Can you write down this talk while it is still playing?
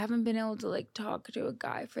haven't been able to like talk to a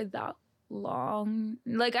guy for that long.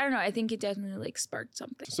 Like, I don't know. I think it definitely like sparked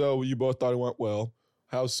something. So you both thought it went well.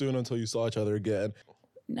 How soon until you saw each other again?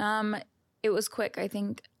 It was quick. I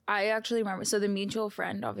think I actually remember. So the mutual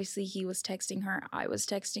friend, obviously he was texting her. I was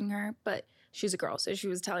texting her, but she's a girl. So she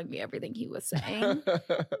was telling me everything he was saying.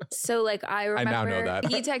 So like, I remember. I now know that.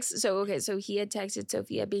 So he had texted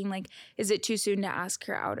Sophia being like, is it too soon to ask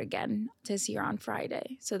her out again to see her on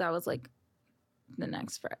Friday? So that was like the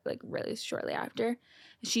next Friday, like really shortly after.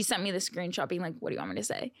 She sent me the screenshot being like, what do you want me to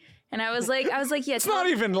say? And I was like, yeah. It's not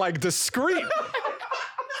even like discreet.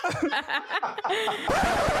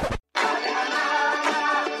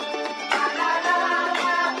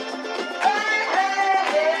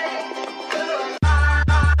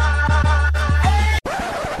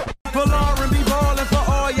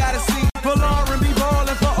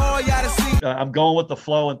 I'm going with the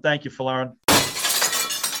flow, and thank you, Falarin.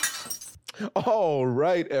 All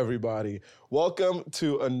right, everybody. Welcome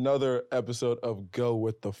to another episode of Go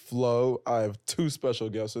With The Flow. I have two special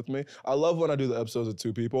guests with me. I love when I do the episodes with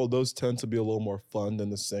two people. Those tend to be a little more fun than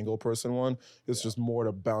the single person one. It's just more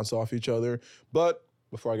to bounce off each other. But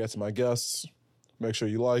before I get to my guests, make sure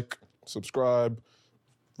you like, subscribe,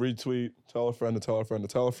 retweet, tell a friend to tell a friend to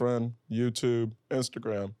tell a friend, YouTube,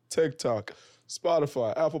 Instagram, TikTok,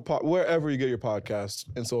 Spotify, Apple Pod, wherever you get your podcasts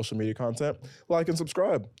and social media content. Like and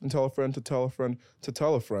subscribe and tell a friend to tell a friend to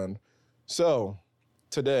tell a friend. So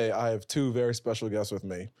today I have two very special guests with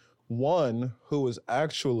me. One who is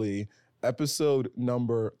actually episode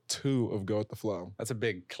number 2 of Go With The Flow. That's a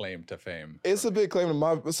big claim to fame. It's a big claim to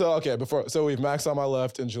my, so we've Max on my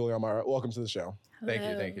left and Julie on my right. Welcome to the show. Thank you.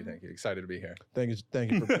 Excited to be here. Thank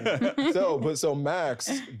you for being here. So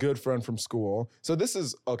Max, good friend from school. So this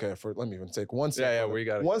is, okay, let me even take one step further. We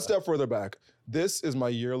got it. One step further back. This is my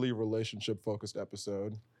yearly relationship-focused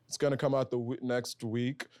episode. It's gonna come out the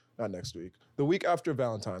week after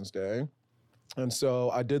Valentine's Day. And so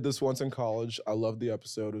I did this once in college. I loved the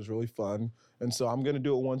episode. It was really fun. And so I'm going to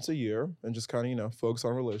do it once a year and just kind of, focus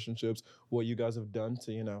on relationships, what you guys have done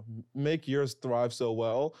to, make yours thrive so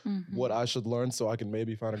well, what I should learn so I can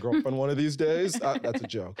maybe find a girlfriend one of these days. That's a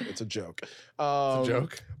joke. It's a joke. It's a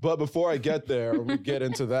joke. But before I get there, we get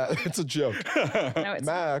into that. It's a joke. No, it's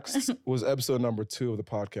Max was episode number 2 of the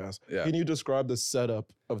podcast. Yeah. Can you describe the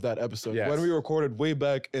setup of that episode? Yes. When we recorded way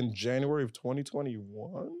back in January of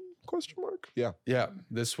 2021? Question mark? Yeah. Yeah,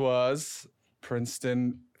 this was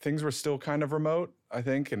Princeton. Things were still kind of remote, I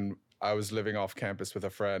think, and I was living off campus with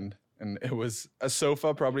a friend, and it was a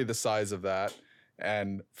sofa probably the size of that,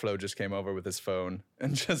 and Flo just came over with his phone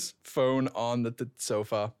and just phone on the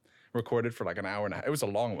sofa, recorded for like an hour and a half. It was a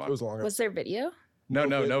long one. It was longer. Was there video? No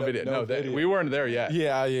video. No video. We weren't there yet.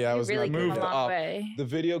 Yeah. I was really moved came a long up. way. The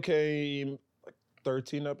video came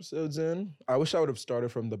 13 episodes in. I wish I would have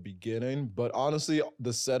started from the beginning, but honestly,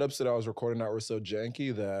 the setups that I was recording out were so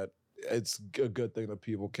janky that it's a good thing that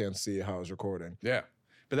people can't see how I was recording. Yeah.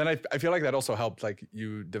 But then I feel like that also helped, like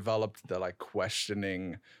you developed the like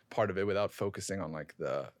questioning part of it without focusing on like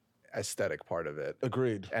the aesthetic part of it.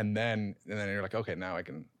 Agreed. And then you're like, okay, now I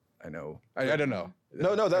know. I don't know.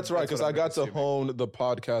 No, that's right, because what I I'm got to assuming. hone the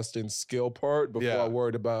podcasting skill part before Yeah. I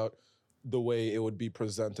worried about the way it would be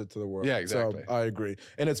presented to the world. Yeah, exactly. So I agree.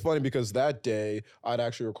 And it's funny because that day I'd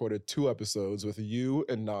actually recorded 2 episodes with you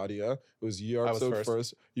and Nadia. It was your I was episode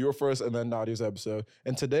first. You were first, and then Nadia's episode.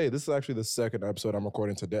 And today, this is actually the second episode I'm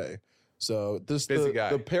recording today. So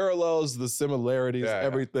the parallels, the similarities, Yeah.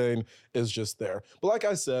 everything is just there. But like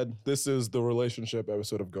I said, this is the relationship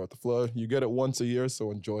episode of Go With The Flow. You get it once a year,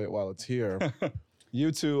 so enjoy it while it's here.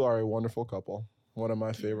 You two are a wonderful couple. One of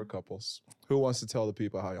my favorite couples. Who wants to tell the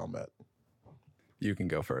people how y'all met? You can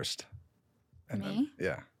go first. And Me?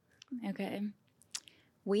 Yeah. Okay.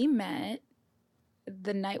 We met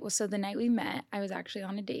the night we met, I was actually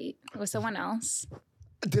on a date with someone else.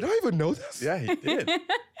 Did I even know this? Yeah, he did.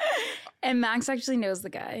 And Max actually knows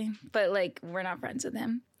the guy, but like we're not friends with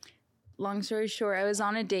him. Long story short, I was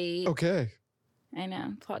on a date. Okay. I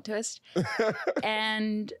know, plot twist.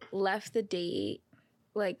 And left the date,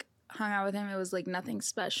 like hung out with him. It was like nothing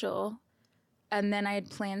special. And then I had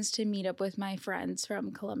plans to meet up with my friends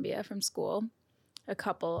from Columbia from school,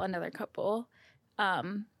 another couple.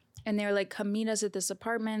 And they were like, come meet us at this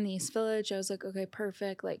apartment in the East Village. I was like, okay,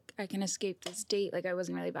 perfect. Like I can escape this date. Like I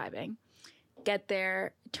wasn't really vibing. Get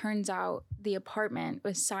there. Turns out the apartment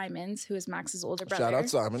was Simon's, who is Max's older brother. Shout out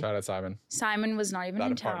Simon. Shout out Simon. Simon was not even That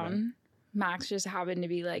in apartment. town. Max just happened to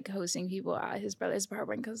be like hosting people at his brother's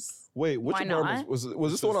apartment because Wait, which Why apartment? not? Was this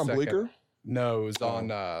This the one was on second. Bleecker? No, it was on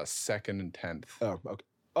 2nd and 10th. Oh, okay.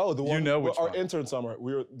 Oh, the one. know which our one. intern summer.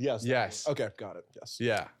 We were, yes. Yes. Okay, got it. Yes.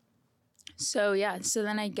 Yeah. So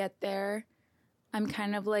then I get there. I'm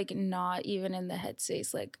kind of like not even in the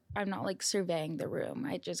headspace. Like I'm not like surveying the room.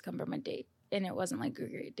 I just come from a date and it wasn't like a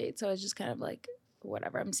great date. So I was just kind of like,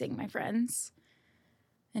 whatever, I'm seeing my friends.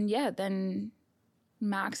 And then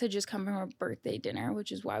Max had just come from a birthday dinner,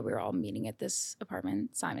 which is why we were all meeting at this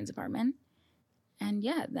apartment, Simon's apartment. And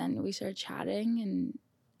then we started chatting and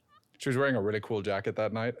She was wearing a really cool jacket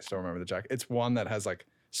that night. I still remember the jacket. It's one that has like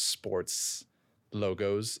sports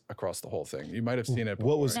logos across the whole thing. You might have seen it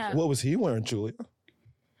before. What was he wearing, Julia?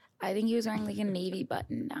 I think he was wearing like a navy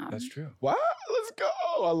button down. That's true. Wow, let's go.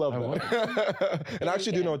 I love that. And I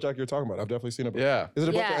actually do know what jacket you're talking about. I've definitely seen it before. Yeah. Is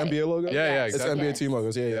it about the NBA logo? Yeah, It's exactly. NBA team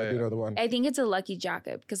logos. Yeah, I do know the one. I think it's a lucky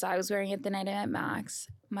jacket because I was wearing it the night I met Max.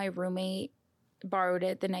 My roommate borrowed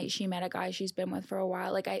it the night she met a guy she's been with for a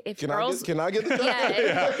while. Like Can I get the jacket?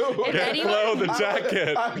 If Get anyone- Flo the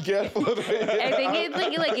jacket. I get Flo the jacket. I think it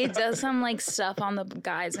like it does some like stuff on the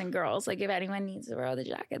guys and girls. Like if anyone needs to borrow the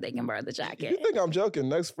jacket, they can borrow the You jacket. think I'm joking?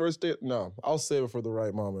 Next first date? No, I'll save it for the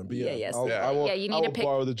right moment. But Yes. I will, You need I to will pick,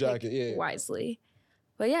 borrow the jacket. pick wisely.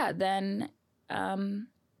 But then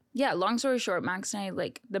long story short, Max and I,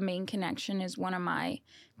 like the main connection is one of my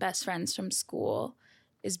best friends from school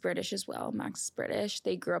is British as well. Max is British.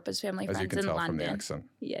 They grew up as family As friends you can in tell London. from the accent.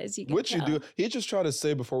 Yeah, as you can Which you tell. do. He just tried to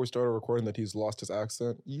say before we started recording that he's lost his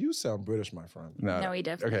accent. You sound British, my friend. No, he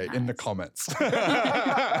definitely Okay, in the has. comments.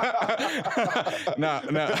 No.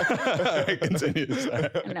 Continue. Sorry.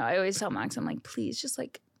 No, I always tell Max, I'm like, please just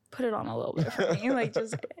like put it on a little bit for me. Like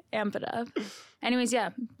just amp it up. Anyways,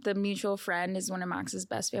 the mutual friend is one of Max's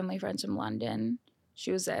best family friends from London.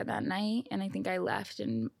 She was there that night and I think I left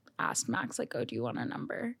and asked Max like, oh, do you want a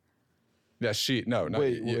number? Yeah,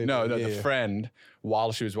 the friend,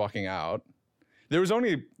 while she was walking out,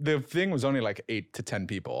 the thing was only like 8 to 10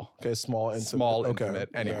 people. Okay, small, intimate.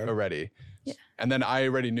 Already. Yeah. And then I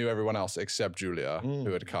already knew everyone else except Julia who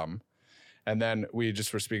had come. And then we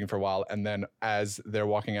just were speaking for a while. And then as they're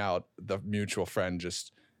walking out, the mutual friend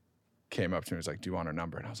just came up to me and was like, do you want her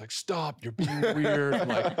number? And I was like, stop, you're being weird.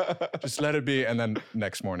 Like, just let it be. And then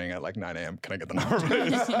next morning at like 9 a.m., can I get the number,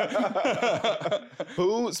 please?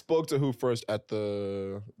 Who spoke to who first at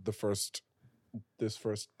this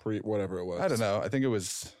first whatever it was? I don't know. I think it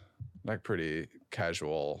was like pretty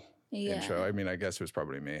casual Yeah. intro. I mean, I guess it was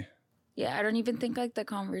probably me. Yeah, I don't even think like the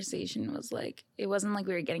conversation was like, it wasn't like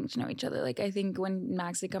we were getting to know each other. Like I think when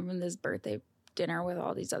Max had come from this birthday dinner with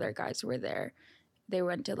all these other guys who were there, they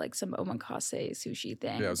went to like some omakase sushi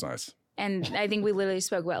thing. Yeah, it was nice. And I think we literally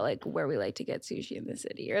spoke about like where we like to get sushi in the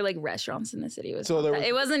city or like restaurants in the city.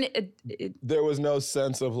 There was no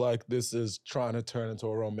sense of like this is trying to turn into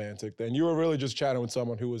a romantic thing. You were really just chatting with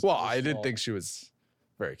someone who was. Well, I did think she was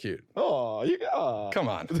very cute. Oh, Come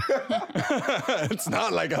on. It's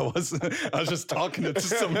not like I was just talking to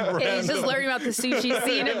some random. He's just learning about the sushi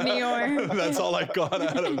scene of New York. That's all I got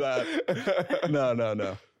out of that.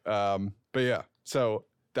 No. But yeah, so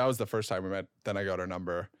that was the first time we met. Then I got her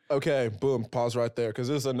number. Okay, boom, pause right there. Because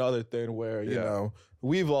this is another thing where, you know,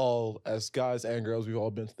 we've all, as guys and girls, we've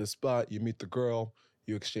all been to this spot. You meet the girl,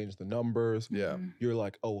 you exchange the numbers. Yeah. You're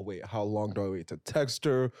like, oh, wait, how long do I wait to text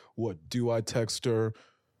her? What do I text her?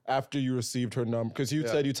 After you received her number, because you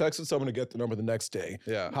said you texted someone to get the number the next day.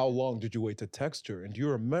 Yeah. How long did you wait to text her? And do you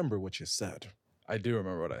remember what you said? I do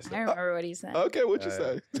remember what I said. I remember what he said. Okay, what'd you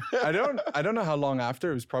say? I don't know how long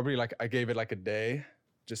after. It was probably like I gave it like a day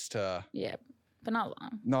just to Yeah, but not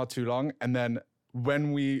long. not too long. And then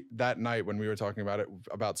that night when we were talking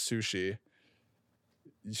about sushi,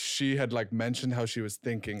 she had like mentioned how she was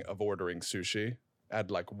thinking of ordering sushi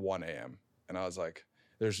at like 1 a.m. And I was like,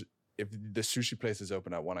 if the sushi place is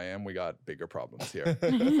open at 1 a.m., we got bigger problems here.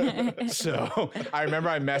 So I remember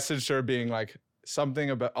I messaged her being like something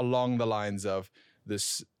along the lines of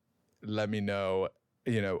this, let me know,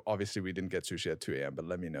 obviously we didn't get sushi at 2 a.m., but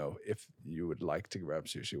let me know if you would like to grab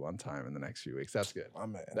sushi one time in the next few weeks. That's good. Oh,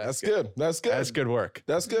 man. That's good. That's good. That's good work.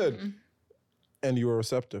 That's good. Mm-hmm. And you were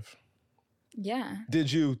receptive. Yeah.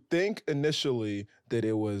 Did you think initially that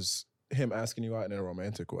it was him asking you out in a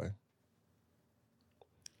romantic way?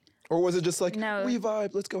 Or was it just like, No. we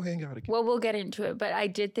vibe, let's go hang out again? Well, we'll get into it, but I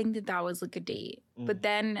did think that was like a date. But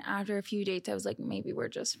then after a few dates, I was like, maybe we're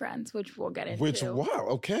just friends, which we'll get into. Wow,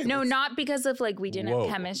 okay. No, not because of like we didn't Whoa.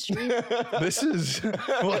 have chemistry. This is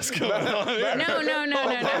what's going on here. No.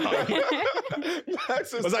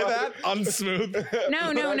 Max is Was I that unsmooth?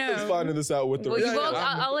 No. Max is finding this out with the Well,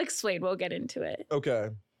 I'll explain. We'll get into it. Okay.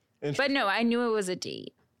 But no, I knew it was a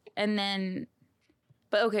date. And then,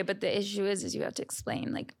 but the issue is you have to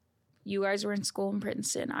explain, like, you guys were in school in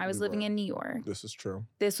Princeton. I was living in New York. This is true.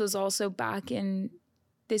 This was also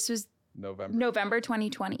November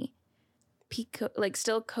 2020.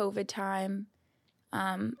 still COVID time.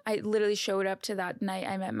 I literally showed up to that night.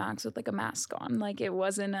 I met Max with like a mask on. Like it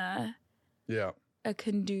wasn't a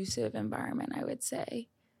conducive environment, I would say.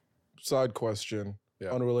 Side question,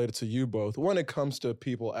 unrelated to you both. When it comes to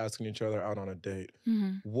people asking each other out on a date,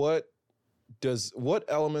 what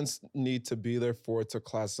elements need to be there for it to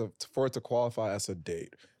qualify as a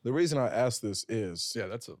date? The reason I ask this is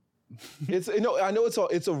I know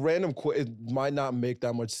it's a random it might not make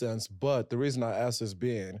that much sense, but the reason I ask this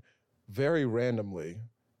being very randomly,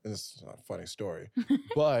 and this is a funny story,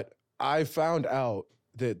 but I found out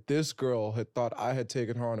that this girl had thought I had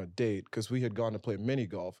taken her on a date because we had gone to play mini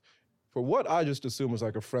golf. For what I just assumed was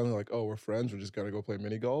like a friendly, like, oh, we're friends, we're just gonna go play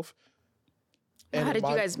mini golf. And how did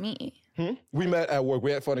you guys meet? We met at work.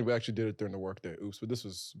 We actually did it during the work day. Oops, but this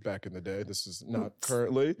was back in the day. This is not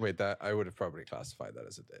currently. Wait, that I would have probably classified that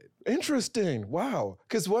as a date. Interesting. Wow.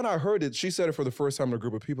 Because when I heard it, she said it for the first time in a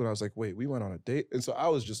group of people, and I was like, wait, we went on a date? And so I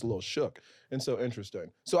was just a little shook. And so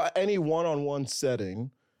interesting. So any one-on-one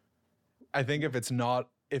setting. I think if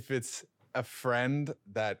it's a friend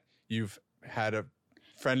that you've had a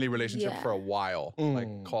friendly relationship for a while, like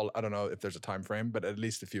I don't know if there's a time frame, but at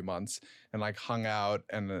least a few months, and like hung out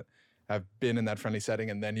and have been in that friendly setting,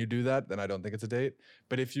 and then you do that, then I don't think it's a date.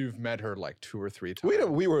 But if you've met her like 2 or 3 times,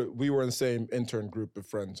 we were in the same intern group of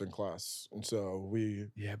friends in class, and so we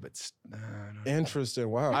interesting.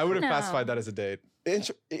 Wow, I would have classified that as a date.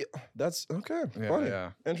 That's okay. Yeah, funny.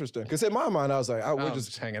 yeah. Interesting. Because in my mind, I was like, we're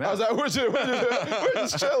just hanging out. I was like, we're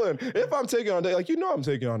just chilling. If I'm taking on a date, like, I'm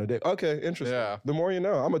taking on a date. Okay, interesting. Yeah. The more you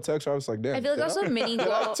know. I'm a texter. I was like, damn. I feel like also mini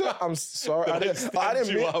golf. I'm sorry. I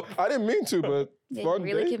didn't mean to, but They fun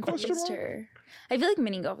really date, confused her. I feel like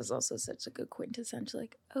mini golf is also such a good quintessential,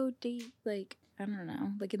 like, oh, date, like, I don't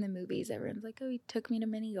know, like in the movies, everyone's like, oh, he took me to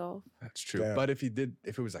mini golf. That's true. Damn. But if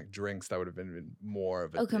it was like drinks, that would have been more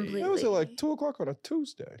of a date. Completely. It was at like 2:00 on a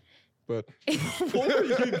Tuesday. But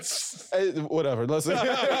whatever. Listen.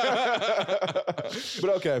 But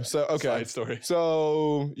okay. Side story.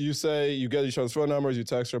 So you say you get each other's phone numbers, you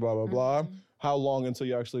text her, blah blah blah. How long until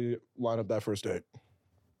you actually line up that first date?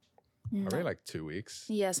 Probably like 2 weeks.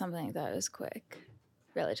 Yeah, something like that. It was quick,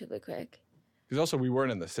 relatively quick. Because also we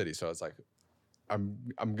weren't in the city, so it's like,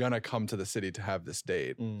 I'm gonna come to the city to have this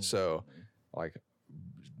date. So, like,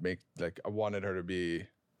 I wanted her to be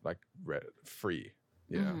like free.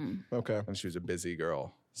 Yeah. Okay. And she was a busy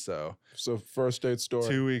girl. So first date story.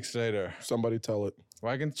 2 weeks later. Somebody tell it.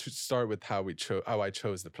 Well, I can start with how I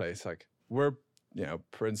chose the place. Like, we're,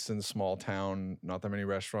 Princeton, small town, not that many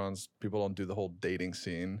restaurants. People don't do the whole dating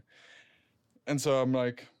scene. And so I'm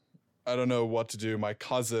like, I don't know what to do. My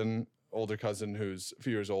older cousin, who's a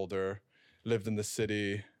few years older, lived in the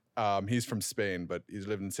city. He's from Spain, but he's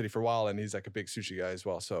lived in the city for a while, and he's like a big sushi guy as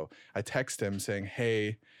well. So I text him saying,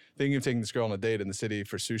 hey, thinking of taking this girl on a date in the city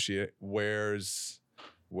for sushi. Where's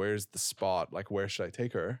the spot? Like, where should I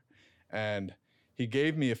take her? And he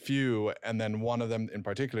gave me a few, and then one of them in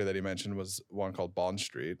particular that he mentioned was one called Bond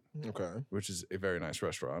Street, which is a very nice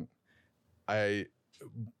restaurant.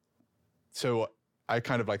 So I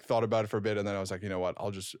kind of like thought about it for a bit, and then I was like, you know what?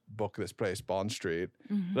 I'll just book this place, Bond Street.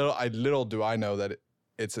 Little do I know that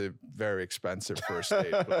it's a very expensive first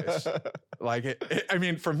date place. Like, I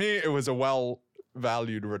mean, for me, it was a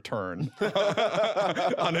well-valued return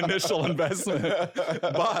on initial investment.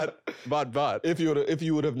 But if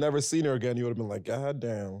you would have never seen her again, you would have been like, God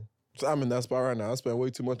damn. So I'm in that spot right now. I spent way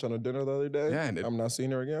too much on a dinner the other day. Yeah, and I'm not seeing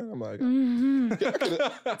her again. I'm like,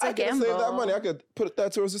 I could save that money. I could put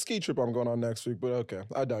that towards the ski trip I'm going on next week. But okay,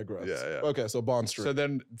 I digress. Yeah. Okay, so Bond Street.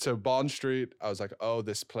 So Bond Street, I was like, oh,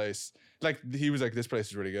 this place. Like, he was like, this place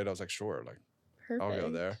is really good. I was like, sure, like, Perfect. I'll go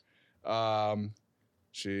there.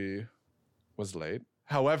 She was late.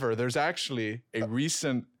 However, there's actually a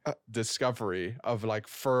recent discovery of, like,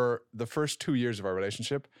 for the first 2 years of our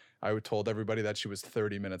relationship, I told everybody that she was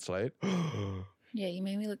 30 minutes late. Yeah, you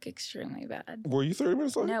made me look extremely bad. Were you 30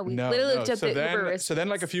 minutes late? No, we literally looked at the Uber receipt. So then,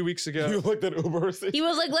 like, a few weeks ago, You looked at Uber receipt? He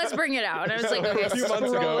was like, let's bring it out. And I was like, okay, a few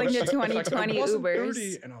months ago, scrolling to she's like, 2020 I wasn't Ubers.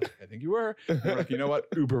 30. And I was like, I think you were. And we're like, you know what?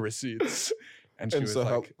 Uber receipts. And she was so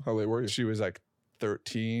like, how late were you? she was like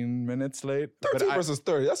 13 minutes late. 13 versus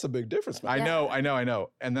 30. That's a big difference, man. I know.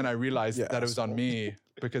 And then I realized that it was on me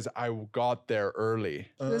because I got there early.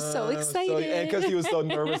 He was so excited. And because he was so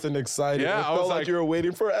nervous and excited. Yeah, it I felt was like like- you were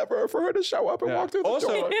waiting forever for her to show up and walk through the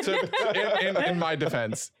Also, door. in my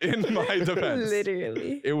defense,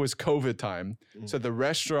 Literally. it was COVID time. So the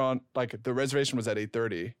restaurant, like, the reservation was at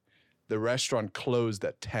 8:30. The restaurant closed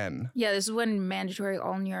at 10. Yeah, this is when mandatory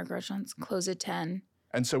all New York restaurants close at 10.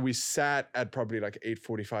 And so we sat at probably like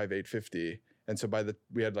 8:45, 8:50. And so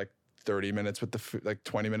we had like 30 minutes with the food, like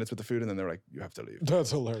 20 minutes with the food, and then they're like, you have to leave.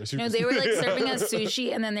 That's hilarious. No, they were like serving us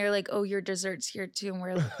sushi, and then they're like, "Oh, your dessert's here too," and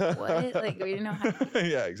we're like, "What?" Like we didn't know how.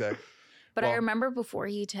 Yeah, exactly. But Well- I remember before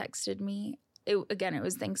he texted me. It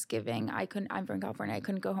was Thanksgiving. I'm from California. I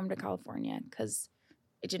couldn't go home to California because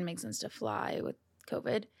it didn't make sense to fly with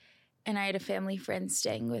COVID, and I had a family friend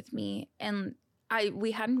staying with me, and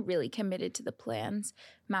we hadn't really committed to the plans.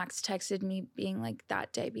 Max texted me being like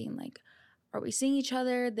that day, being like, "Are we seeing each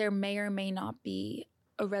other? There may or may not be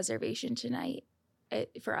a reservation tonight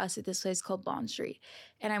for us at this place called Bond Street."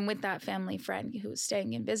 And I'm with that family friend who was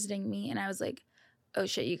staying and visiting me, and I was like, "Oh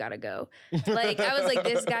shit, you gotta go." Like, I was like,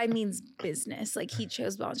 this guy means business. Like, he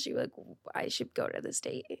chose Bond Street. Like, I should go to this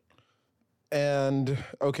date. And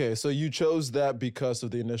okay, so you chose that because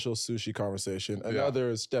of the initial sushi conversation. Another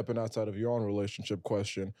is stepping outside of your own relationship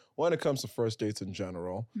question. When it comes to first dates in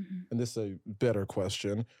general, and this is a better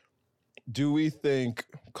question, do we think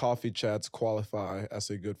coffee chats qualify as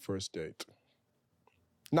a good first date?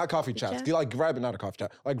 Not coffee chats. chat? You like grabbing, not a coffee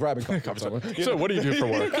chat. Like grabbing coffee. with someone. So what do you do for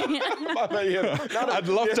work? I'd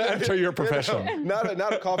love to enter your profession.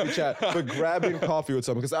 Not a coffee chat, but grabbing coffee with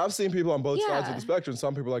someone. Because I've seen people on both sides of Yeah. the spectrum.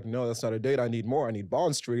 Some people are like, no, that's not a date. I need more. I need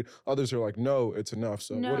Bond Street. Others are like, no, it's enough.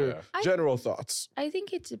 So No, what are general thoughts? I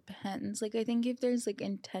think it depends. Like, I think if there's like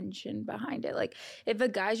intention behind it, like if a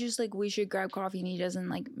guy's just like, we should grab coffee, and he doesn't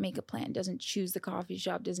like make a plan, doesn't choose the coffee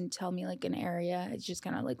shop, doesn't tell me like an area, it's just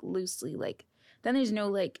kind of like loosely like, then there's no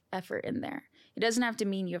like effort in there. It doesn't have to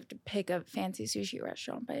mean you have to pick a fancy sushi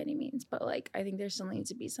restaurant by any means, but like I think there still needs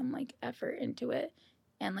to be some like effort into it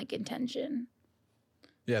and like intention.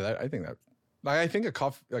 Yeah, I think that. Like, I think a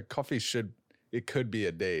coffee could be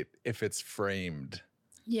a date if it's framed.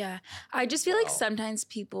 Yeah. I just feel like sometimes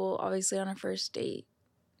people, obviously on a first date,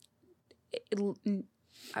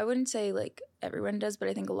 I wouldn't say like everyone does, but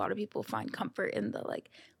I think a lot of people find comfort in the like,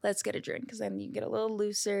 let's get a drink, because then you get a little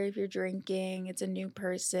looser if you're drinking. It's a new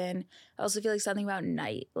person. I also feel like something about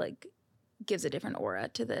night like gives a different aura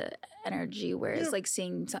to the energy, whereas like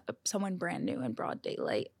seeing someone brand new in broad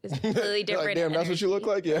daylight is completely different. Like, damn, that's what you look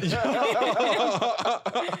like? Yeah.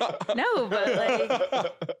 No, but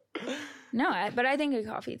like... No, but I think a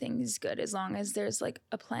coffee thing is good as long as there's like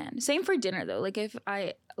a plan. Same for dinner though. Like if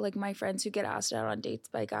I like my friends who get asked out on dates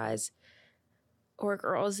by guys or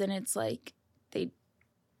girls, and it's like they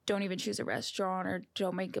don't even choose a restaurant or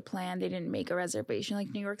don't make a plan. They didn't make a reservation. Like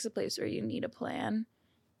New York's a place where you need a plan.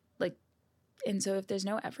 Like, and so if there's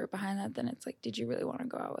no effort behind that, then it's like, did you really want to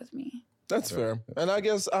go out with me? That's fair. And I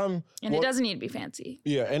guess And it doesn't need to be fancy.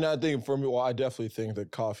 Yeah, and I think for me, well, I definitely think that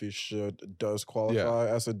coffee does qualify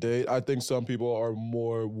as a date. I think some people are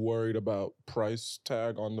more worried about price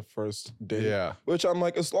tag on the first date. Yeah. Which I'm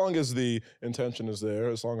like, as long as the intention is there,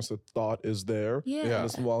 as long as the thought is there, Yeah. and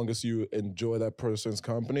as long as you enjoy that person's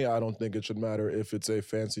company, I don't think it should matter if it's a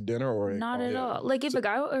fancy dinner or a Not at all. Like if a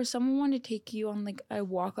guy or someone wanted to take you on like a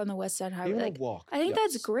walk on the West Side Highway, Even a like walk, I think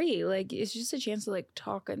yes. that's great. Like it's just a chance to like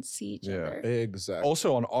talk and see each other. Exactly.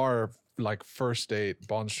 Also on our like first date,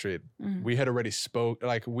 Bond Street, we had already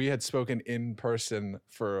we had spoken in person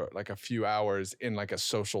for like a few hours in like a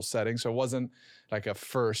social setting. So it wasn't like a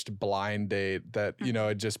first blind date that, you know,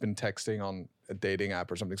 had just been texting on a dating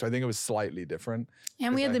app or something. So I think it was slightly different.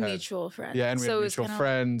 And we had I the had- mutual friend. Yeah, and we so had it was mutual kinda,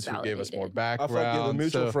 friends like, who gave us more validated. I background. feel like the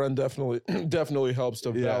mutual so- friend definitely helps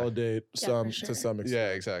to validate for to sure. some extent. Yeah,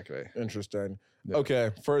 exactly. Interesting. Okay,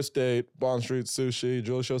 first date, Bond Street Sushi.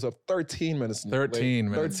 Julie shows up 13 minutes late. 13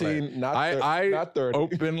 minutes 13, late. not, I 30.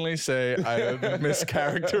 openly say I have been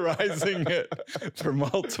mischaracterizing it for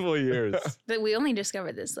multiple years. But we only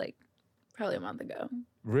discovered this like probably a month ago.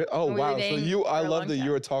 Oh, We were wow. So dating I for a love long that time.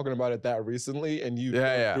 you were talking about it that recently and you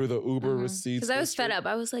Yeah. through the Uber receipts. Because I was fed history. up.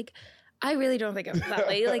 I was like, I really don't think I'm that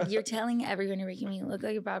way. Like you're telling everyone you're making me look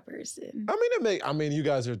like a bad person. I mean, you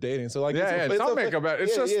guys are dating, so like, It's not makeup.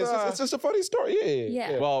 It's just it's just a funny story.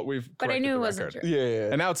 Yeah. Yeah. we've But I corrected knew the it wasn't record. true. Yeah.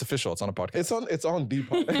 And now it's official. It's on a podcast. It's on the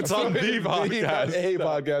podcast. It's on the podcast. A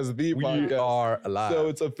podcast, the We podcast. are alive. So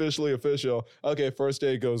it's officially official. Okay, first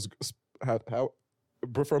date goes. How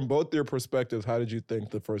from both your perspectives, how did you think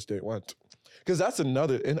the first date went? Because that's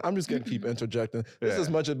another, and I'm just gonna keep interjecting. This is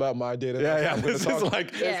much about my date. And Yeah. I'm gonna This talk- is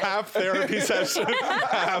like Yeah. half therapy session,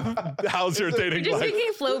 half how's your dating You're just life.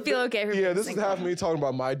 making Flo feel okay. For Yeah, this is being half single. me talking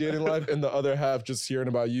about my dating life, and the other half just hearing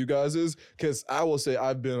about you guys's. Because I will say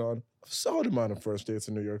I've been on a solid amount of first dates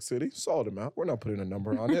in New York City. Solid amount. We're not putting a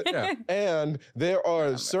number on it. Yeah. And there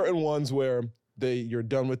are certain ones where you're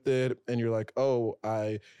done with it, and you're like, oh,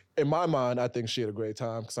 in my mind, I think she had a great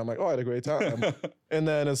time because I'm like, oh, I had a great time. And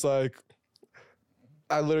then it's like,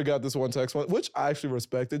 I literally got this one text, which I actually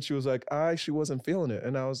respected. She was like, I actually wasn't feeling it.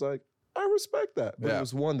 And I was like, I respect that. But it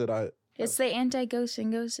was one that It's the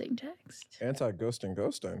anti-ghosting text.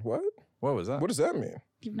 Anti-ghosting. What? What was that? What does that mean?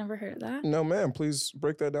 You've never heard of that? No, ma'am. Please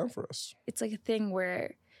break that down for us. It's like a thing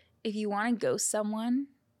where if you want to ghost someone,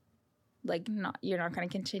 like you're not going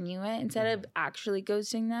to continue it. Instead of actually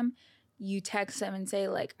ghosting them, you text them and say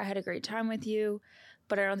like, I had a great time with you,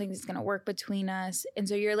 but I don't think this is going to work between us. And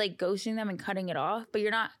so you're like ghosting them and cutting it off, but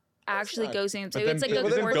you're not actually ghosting them. So it's like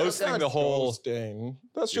ghosting the whole thing.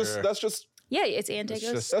 That's just yeah, it's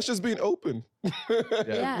anti-ghosting. That's just being open.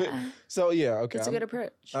 Yeah. So yeah, okay. It's a good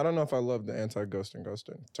approach. I don't know if I love the anti-ghosting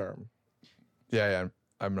term. Yeah.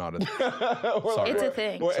 I'm not. Sorry. It's a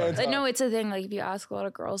thing. No, it's a thing. Like if you ask a lot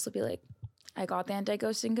of girls, they'll be like, I got the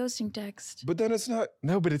anti-ghosting text. But then it's not.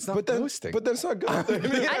 No, but it's not ghosting. But then it's not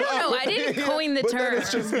ghosting. I don't know. I didn't coin the term. Then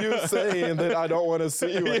it's just you saying that I don't want to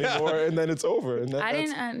see you anymore, and then it's over. And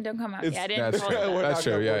don't come at me. I didn't call it That's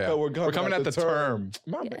true. Yeah. We're coming at the term.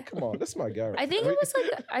 Come on, this is my guy. I think it was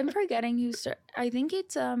like I'm forgetting who started. I think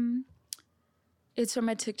it's from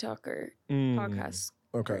a TikToker podcast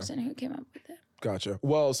person who came up with it. Gotcha.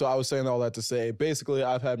 Well, so I was saying all that to say, basically,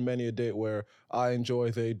 I've had many a date where I enjoy,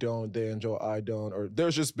 they don't, they enjoy, I don't, or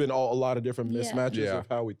there's just been a lot of different mismatches of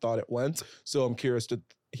how we thought it went. So I'm curious to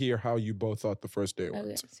hear how you both thought the first date went.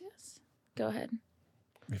 Yes. Go ahead.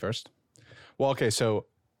 Me first? Well, okay, so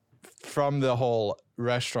from the whole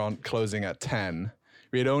restaurant closing at 10,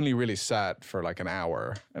 we had only really sat for like an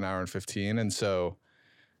hour and 15, and so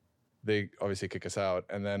they obviously kick us out,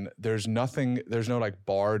 and then there's no like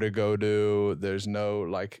bar to go to. There's no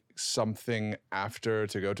like something after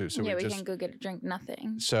to go to. So we can't go get a drink,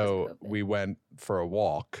 nothing. So we went for a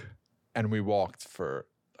walk, and we walked for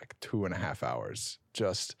like 2.5 hours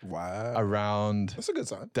just around. That's a good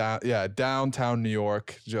sign. Downtown New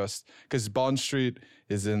York, just because Bond Street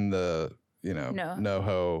is in the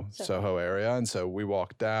Soho area. And so we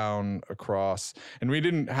walked down across, and we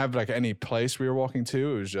didn't have like any place we were walking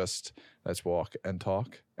to. It was just, let's walk and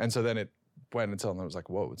talk. And so then it went until I was like,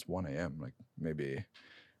 whoa, it's 1 a.m. Like maybe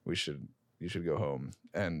you should go home.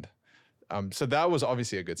 And so that was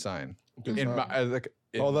obviously a good sign.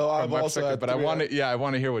 Although I've also had I want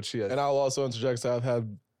to hear what she has. And I'll also interject, I've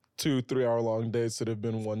had 2-3 hour long dates that have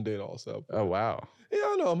been one date also. Oh, wow. Yeah,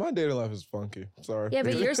 I know. My dating life is funky. Sorry. Yeah,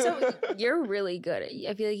 but you're really good at it.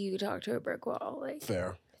 I feel like you could talk to a brick wall. Like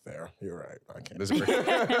Fair. You're right. I can't. This brick.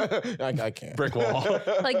 I can't. Brick wall.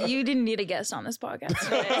 Like you didn't need a guest on this podcast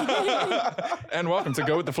today. And welcome to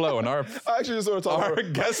Go With The Flow. And I actually just want to talk our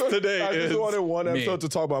guest today I just wanted one episode to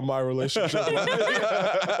talk about my relationship.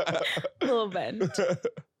 A little bit.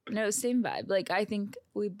 No, same vibe. Like I think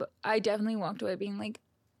I definitely walked away being like,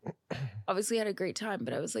 obviously had a great time,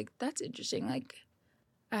 but I was like, that's interesting. Like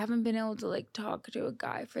I haven't been able to like talk to a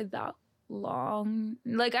guy for that long.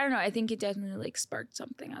 Like, I don't know. I think it definitely like sparked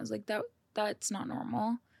something. I was like, that's not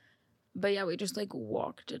normal. But yeah, we just like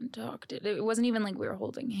walked and talked. It wasn't even like we were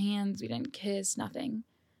holding hands. We didn't kiss, nothing.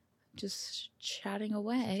 Just chatting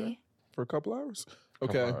away. For a couple hours.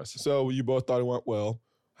 Okay. So you both thought it went well.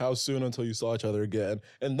 How soon until you saw each other again?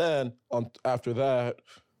 And then after that,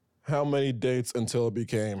 how many dates until it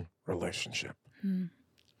became relationship?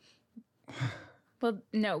 Well,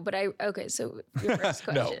 no, but so your first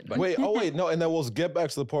question. Wait, no, and then we'll get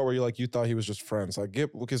back to the part where you thought he was just friends. Like,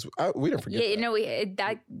 because we didn't forget. Yeah, we'll get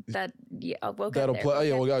that'll there.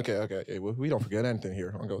 play. Okay. Yeah, we don't forget anything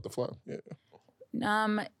here. I'll go with the flow.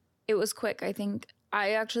 Yeah. It was quick. I think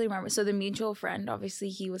I actually remember. So the mutual friend, obviously,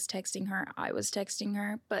 he was texting her. I was texting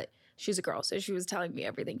her, but she's a girl, so she was telling me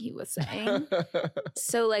everything he was saying.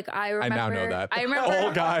 So like I remember. I now know that. I remember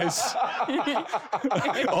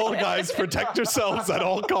all guys protect yourselves at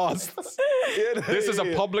all costs. This is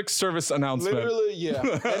a public service announcement. Literally,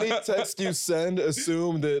 yeah. Any text you send,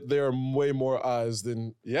 assume that there are way more eyes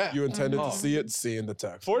than you intended to see in the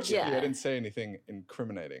text. Fortunately, I didn't say anything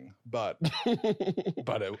incriminating, but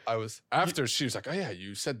I was after she was like, "Oh yeah,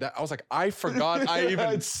 you said that." I was like, "I forgot I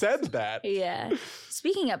even said that." Yeah.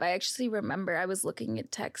 Speaking of, I actually remember I was looking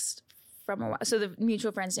at text from a while. So the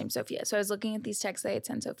mutual friend's named Sophia. So I was looking at these texts I had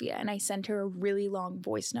sent Sophia, and I sent her a really long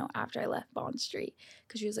voice note after I left Bond Street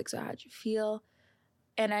because she was like, "So how'd you feel?"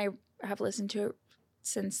 And I have listened to it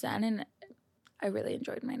since then, and I really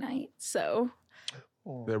enjoyed my night. So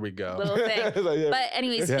there we go. Little thing. But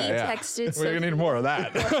anyways, he texted. We're gonna need more of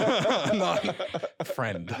that. Not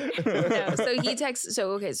friend. No, so he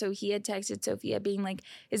texted. So he had texted Sophia being like,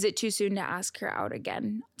 "Is it too soon to ask her out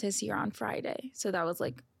again to see her on Friday?" So that was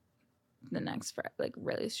like the next Friday, like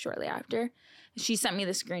really shortly after. She sent me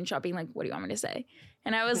the screenshot being like, "What do you want me to say?"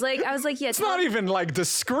 And I was like, "Yeah." It's not even like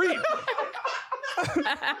discreet.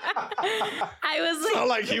 I was It's not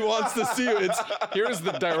like, like he wants to see you. Here's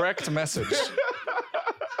the direct message.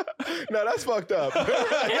 No, that's fucked up.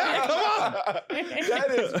 Yeah, come on.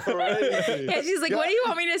 That is crazy. yeah, she's like, what do you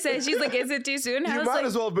want me to say? She's like, is it too soon? I You was might like,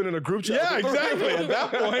 as well have been in a group chat. Yeah, exactly. At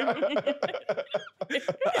that point,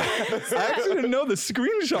 I actually didn't know the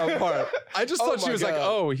screenshot part. I just thought Oh she my was like, God.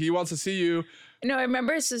 "Oh, he wants to see you." no, I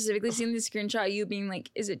remember specifically seeing the screenshot, you being like,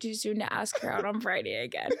 is it too soon to ask her out on Friday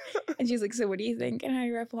again? And she's like, so what do you think? And I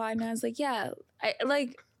replied, and I was like, yeah.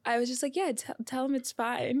 I was just like, yeah, tell him it's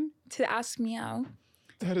fine to ask me out.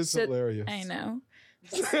 That is So- hilarious. I know.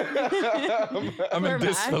 I'm Poor in Max.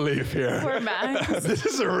 disbelief here. Poor Max. This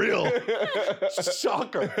is a real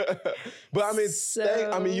shocker. But I mean,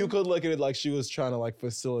 So- you could look at it like she was trying to like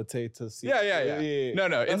facilitate to see. Yeah. No.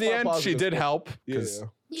 In That's the not end, she positive did spin. help because Yeah.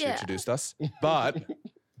 she Yeah. introduced us. But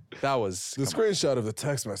that was The screenshot of the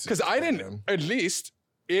text message. because I didn't. At least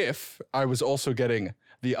if I was also getting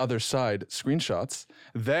the other side screenshots,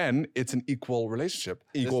 then it's an equal relationship.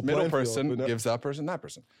 Equal This middle playing field, person but no- gives that person.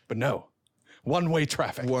 But no, one-way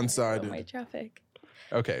traffic. one-sided. My traffic.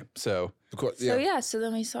 Okay, so Of course, So yeah, so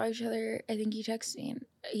then we saw each other. I think he texted me, and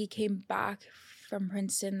he came back from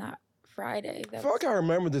Princeton that Friday. I feel like I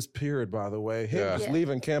remember this period, by the way. Him Yeah. just Yeah.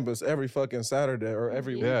 leaving campus every fucking Saturday or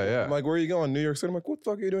every week. Yeah. I'm like, where are you going? New York City? I'm like, what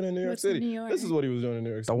the fuck are you doing in New York What's in City? New York? This is what he was doing in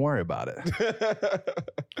New York City. don't worry about it.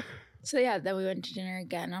 So yeah, then we went to dinner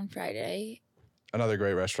again on Friday. Another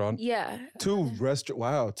great restaurant. Yeah. Two.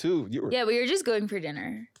 You were Yeah, we were just going for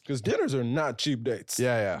dinner. because dinners are not cheap dates.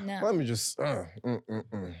 Yeah. No. Let me just. Yeah.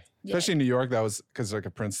 Especially in New York, that was because like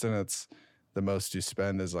at Princeton, it's the most you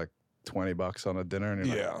spend is like $20 on a dinner, and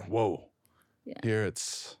you're Yeah. like, whoa. Yeah. Here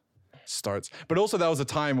it's starts, but also that was a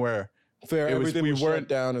time where Fair. It was- Everything we was shut weren't-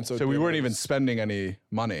 down, and so we weren't even dinners- spending any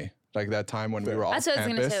money like that time when Fair. we were off That's what I was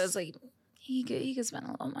campus. gonna say. I was like, he could spend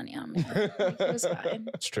a little money on me. Like, it was fine.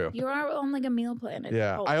 It's true. You are on like a meal plan. It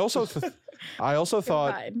Yeah, helped. I also You're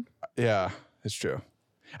thought fine. yeah, it's true.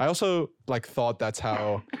 I also like thought that's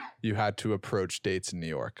how you had to approach dates in New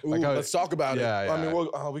York. Ooh, Like, let's talk about it. yeah, I mean,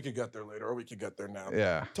 yeah. we could get there later, or we could get there now.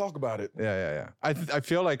 yeah, Talk about it. yeah. I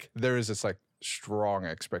feel like there is this like strong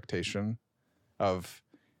expectation of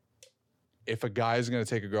if a guy is going to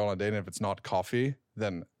take a girl on a date and if it's not coffee,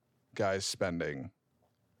 then guy's spending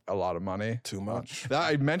a lot of money. Too much.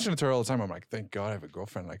 I mention it to her all the time. I'm like, thank God I have a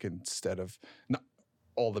girlfriend. Like instead of not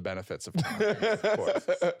all the benefits of coffee, of course.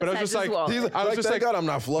 But I was Not just just like, water. He's I was like, just thank like, God I'm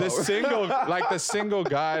not Flo. the single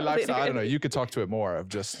guy lifestyle. I don't know. You could talk to it more of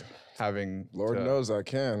just having. Lord to- knows I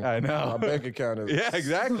can. I know. My bank account is Yeah,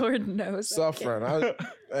 exactly. Lord knows. I can't. suffering.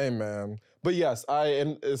 Hey man. But yes,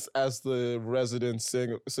 as the resident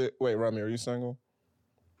single. Wait, Rami, are you single?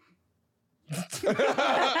 There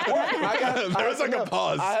was like a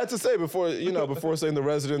pause. I had to say before saying the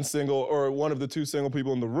resident single or one of the two single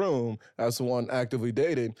people in the room as the one actively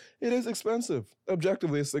dating, it is expensive.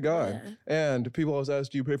 Objectively, it's the guy. Yeah. And people always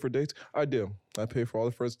ask, do you pay for dates? I do. I pay for all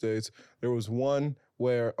the first dates. There was one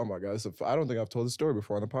where, oh my God, I don't think I've told the story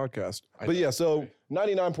before on the podcast. But yeah, so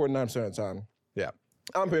 99.9% of the time, Yeah.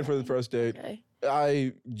 I'm paying for the first date. Okay.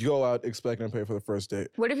 I go out expecting to pay for the first date.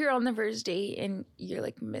 What if you're on the first date and you're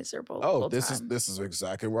like miserable? the Oh, whole this time? is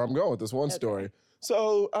exactly where I'm going with this one Okay. story.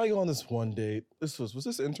 So I go on this one date. Was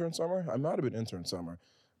this intern summer? I might have been intern summer.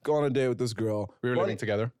 Go on a date with this girl. We were One- living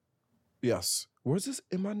together. Yes. Was this?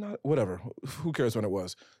 Am I not? Whatever. Who cares when it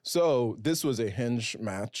was? So this was a Hinge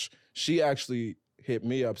match. She actually hit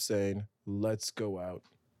me up saying, "Let's go out."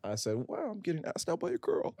 I said, "Wow, I'm getting asked out by a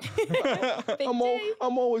girl." I'm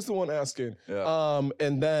always the one asking. Yeah.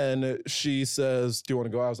 And then she says, "Do you want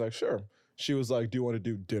to go out?" I was like, "Sure." She was like, "Do you want to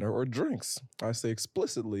do dinner or drinks?" I say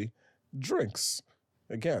explicitly, drinks.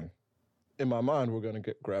 Again, in my mind, we're gonna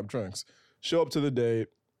grab drinks. Show up to the date.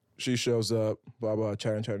 She shows up. Blah blah.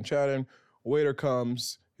 Chatting. Waiter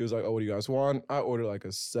comes. He was like, "Oh, what do you guys want?" I ordered like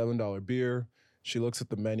a $7 beer. She looks at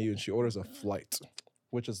the menu and she orders a flight,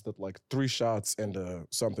 which is like 3 shots and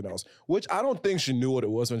something else, which I don't think she knew what it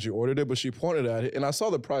was when she ordered it, but she pointed at it and I saw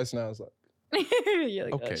the price and I was like, You're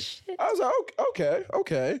like, Okay. oh, shit. I was like,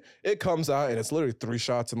 okay. It comes out and it's literally 3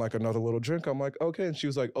 shots and like another little drink. I'm like, okay. And she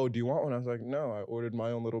was like, oh, do you want one? I was like, no, I ordered my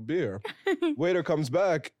own little beer. Waiter comes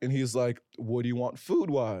back and he's like, what do you want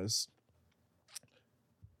food-wise?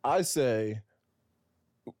 I say,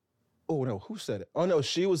 oh no, who said it? Oh no,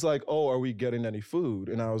 she was like, oh, are we getting any food?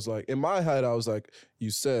 And I was like, in my head, I was like, you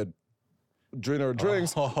said dinner or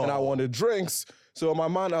drinks, and I wanted drinks. So in my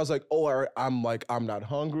mind, I was like, oh, I'm not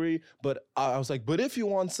hungry, but I was like, but if you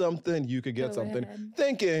want something, you could get Go something. ahead.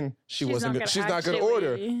 Thinking she's not gonna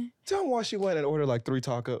order. Tell me why she went and ordered like 3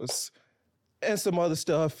 tacos and some other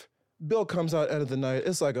stuff. bill comes out end of the night.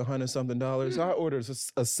 It's like $100-something. I ordered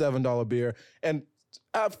a $7 beer, and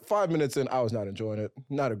at 5 minutes in, I was not enjoying it.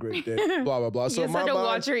 Not a great day. Blah blah blah. You So just my had to mind,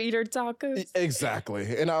 watch her eat her tacos.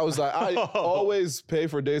 exactly, and I was like, I always pay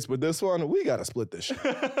for dates, but this one we gotta split this shit.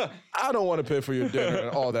 I don't want to pay for your dinner and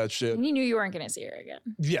all that shit. And you knew you weren't going to see her again.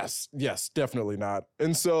 Yes, definitely not.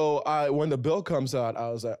 And so when the bill comes out, I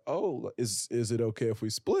was like, oh, is it okay if we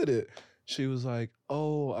split it? She was like,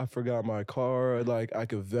 oh, I forgot my card. Like, I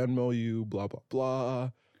could Venmo you, blah, blah, blah.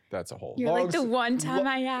 That's a whole. You're Long like the s- one time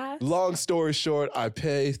I asked. Long story short, I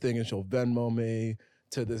pay thinking she'll Venmo me.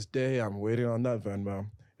 To this day, I'm waiting on that Venmo.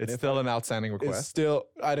 It's still an outstanding It's request. still,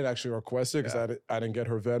 I didn't actually request it because I didn't get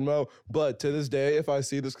her Venmo. But to this day, if I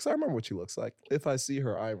see this, because I remember what she looks like. If I see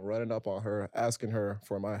her, I'm running up on her, asking her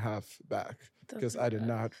for my half back. Because I did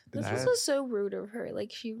not. This That- was so rude of her.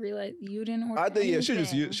 Like she realized you didn't order. I think, yeah,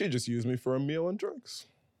 anything. she just used me for a meal and drinks.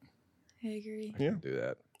 I agree. Yeah. Do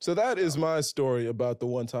that. So that is my story about the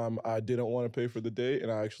one time I didn't want to pay for the date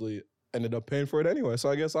and I actually ended up paying for it anyway. So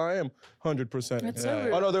I guess I am 100%. That's Yeah. so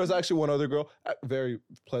rude. Oh no, there was actually one other girl, a very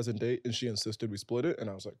pleasant date, and she insisted we split it, and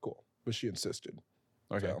I was like, cool. But she insisted.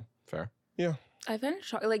 Okay. So, Fair. I find it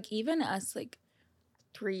shocking. Like even us, like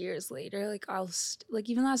 3 years later, like like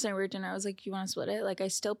even last night we were at dinner, I was like, "You want to split it?" Like I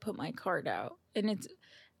still put my card out, and it's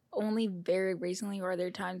only very recently or are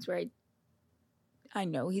there times where I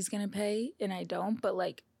know he's gonna pay and I don't, but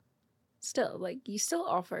like still, like you still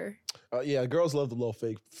offer. yeah, girls love the little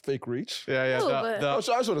fake reach. Yeah. No, the- but- the- I just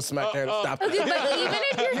want to smack that and stop Okay, that. but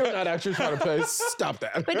even if You're not actually trying to pay. Stop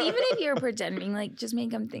that. But even if you're pretending, like just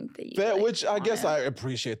make them think that you. That, like, which I guess wanna- I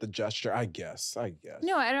appreciate the gesture. I guess.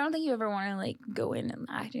 No, I don't think you ever want to like go in and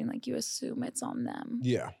acting like you assume it's on them.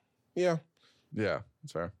 Yeah. yeah.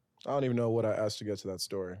 That's fair. I don't even know what I asked to get to that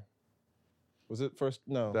story. Was it first?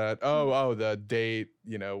 No. The date.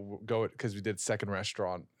 Go because we did second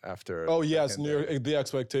restaurant after. Oh yes, second date. the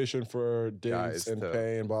expectation for dates Guys and to-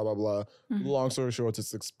 pay and blah blah blah. Mhm. Long story short,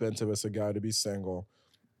 it's expensive as a guy to be single.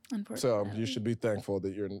 So Unfortunately, you should be thankful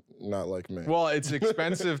that you're not like me. Well, it's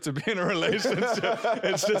expensive to be in a relationship.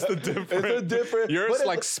 It's just a different. It's a different. You're but just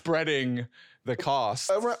like spreading the cost.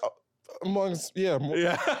 amongst Yeah.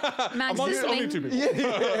 Max, Amongst this only thing- 2 people.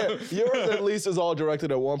 yeah. Yours at least is all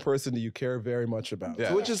directed at one person that you care very much about.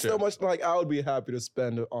 Yeah, Which is so sure. much like I would be happy to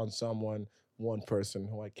spend it on one person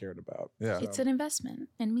who I cared about. Yeah. it's an investment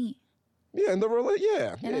in me. Yeah, and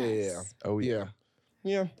yeah. And us. Oh Yeah.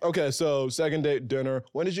 Yeah. Okay, so second date, dinner.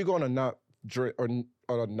 When did you go on a not drink or on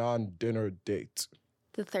a non-dinner date?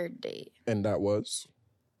 The third date, And that was?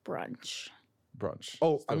 brunch. Brunch.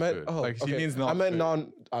 Oh, I Still meant food. oh, like okay. he means not. I meant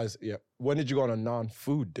food. yeah. When did you go on a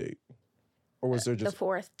non-food date? Or was there The just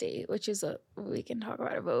fourth date, which is we can talk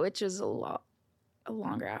about it, but which is a lot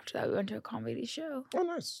longer after that. We went to a comedy show. Oh,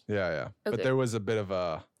 nice. Yeah. But Okay. there was a bit of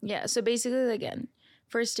a. Yeah, so basically, again,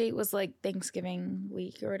 first date was like Thanksgiving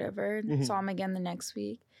week or whatever. Mhm. Saw him again the next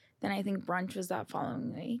week. Then I think brunch was that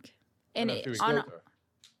following week. And no, it, 2 weeks on, later.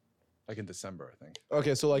 Like in December, I think.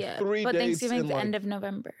 Okay, so like yeah, 3 but dates Thanksgiving's in the like end of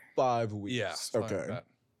November. 5 weeks. Yeah. something like Okay. that.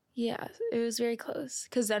 Yeah, it was very close.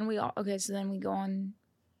 Because then we go on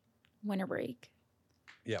winter break.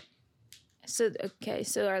 Yep. So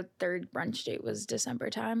our third brunch date was December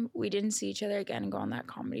time. We didn't see each other again and go on that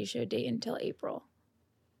comedy show date until April.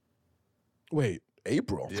 Wait,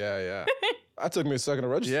 April? Yeah. That took me a second to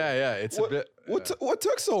register. Yeah. It's What- a bit. What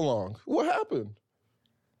took so long? What happened?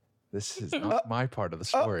 This is not my part of the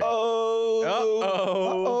story.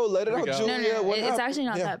 Oh, let it Here out, we go. Julia. No, What it's happened? actually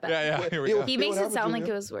not Yeah. that bad. Yeah. Here we Yeah, go. well, He Yeah, makes what it happened, sound like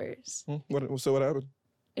Julia? it was worse. So what happened?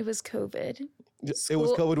 It was COVID. It was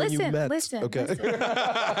School- COVID when you listen, met. listen, Okay. listen.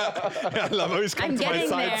 I love how he's come I'm to my getting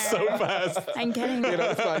side there. so fast. I'm getting You know,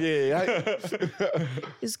 there. it's fine. Yeah.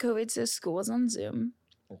 It was COVID, so school was on Zoom.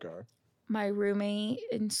 Okay. My roommate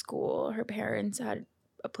in school, her parents had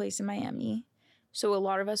a place in Miami. So a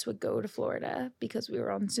lot of us would go to Florida because we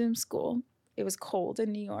were on Zoom school. It was cold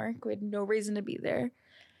in New York. We had no reason to be there.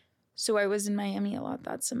 So I was in Miami a lot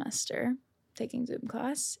that semester taking Zoom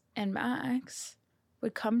class. And Max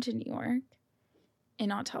would come to New York and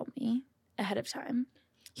not tell me ahead of time.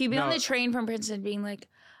 He'd be on No. the train from Princeton being like,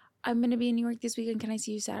 I'm going to be in New York this weekend. Can I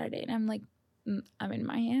see you Saturday? And I'm like, I'm in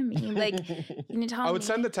Miami. Like, you didn't tell me. I would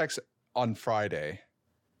send the text on Friday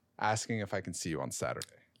asking if I can see you on Saturday.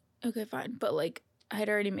 Okay, fine. But like, I had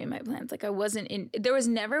already made my plans. Like, I wasn't in, there was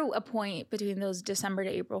never a point between those December to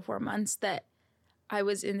April 4 months that I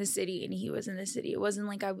was in the city and he was in the city. It wasn't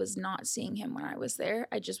like I was not seeing him when I was there.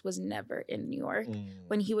 I just was never in New York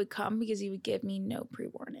when he would come because he would give me no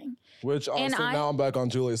pre-warning. Which honestly, now I'm back on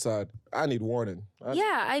Julie's side. I need warning.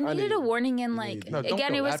 I needed a warning, and like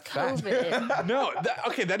again, it was COVID. No,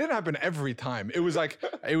 that didn't happen every time. It was like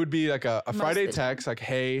it would be like a Friday text, like,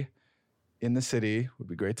 "Hey, in the city, would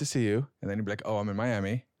be great to see you," and then he'd be like, "Oh, I'm in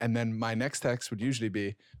Miami," and then my next text would usually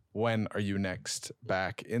be, "When are you next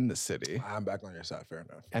back in the city?" I'm back on your side. Fair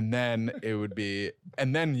enough. And then it would be,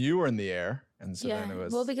 and then you were in the air, and so then it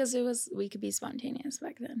was because we could be spontaneous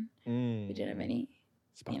back then. We didn't have any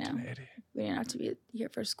spontaneity. We didn't have to be here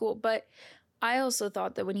for school, but I also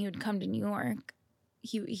thought that when he would come to New York,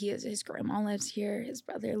 his grandma lives here, his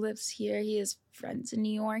brother lives here, he has friends in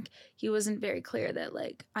New York. He wasn't very clear that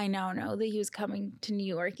like I now know that he was coming to New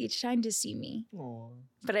York each time to see me. Aww.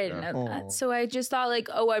 But I didn't know that. So I just thought like,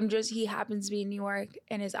 he happens to be in New York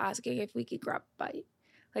and is asking if we could grab a bite.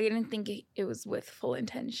 Like I didn't think it was with full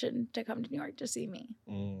intention to come to New York to see me.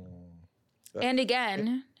 And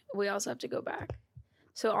again, we also have to go back.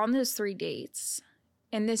 So on those 3 dates,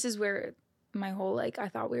 and this is where my whole like I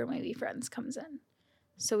thought we were maybe friends comes in.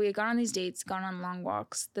 So we had gone on these dates, gone on long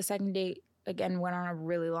walks. The second date, again, went on a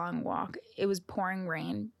really long walk. It was pouring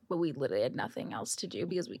rain, but we literally had nothing else to do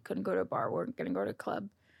because we couldn't go to a bar. We weren't going to go to a club.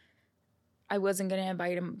 I wasn't going to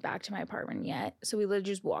invite him back to my apartment yet. So we literally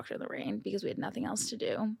just walked in the rain because we had nothing else to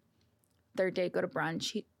do. Third date, go to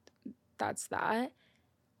brunch. That's that.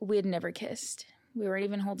 We had never kissed. We weren't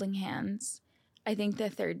even holding hands. I think the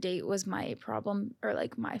third date was my problem or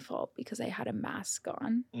like my fault because I had a mask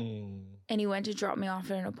on. And he went to drop me off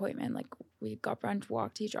at an appointment. Like we got brunch,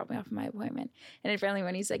 walked, he dropped me off at my appointment. And apparently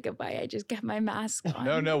when he said goodbye, I just kept my mask on.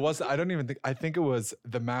 I think it was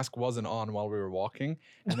the mask wasn't on while we were walking.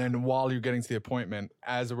 And then while you're getting to the appointment,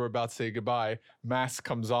 as we're about to say goodbye, mask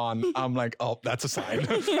comes on. I'm like, oh, that's a sign.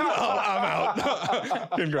 I'm out.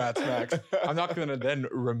 Congrats, Max. I'm not going to then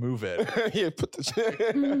remove it. Put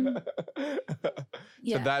the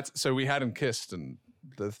So we hadn't kissed and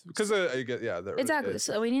exactly.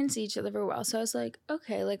 So we didn't see each other for a while. So I was like,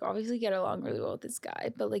 okay, like obviously get along really well with this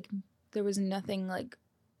guy, but like there was nothing like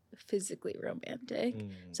physically romantic.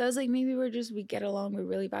 So I was like, maybe we get along, we're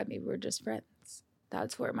really vibe, maybe we're just friends.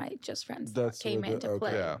 That's where my just friends came into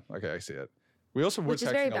play. Yeah, okay, I see it. We also were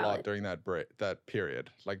texting a lot during that period,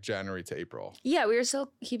 like January to April. Yeah, we were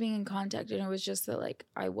still keeping in contact, and it was just that like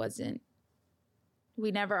our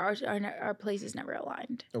places never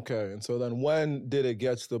aligned. Okay, and so then when did it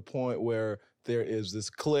get to the point where there is this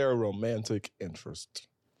clear romantic interest?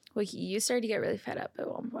 Well, you started to get really fed up at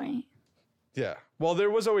one point. Yeah. Well, there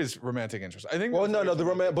was always romantic interest. I think. Well, the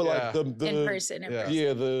romantic, but like the in person. Yeah,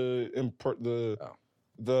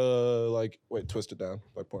 twist it down,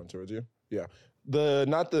 like pointing towards you. Yeah.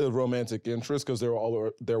 Not the romantic interest, because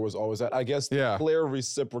there was always that. I guess clear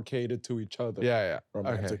reciprocated to each other. Yeah.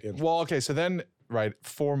 Romantic interest. Well, okay, so then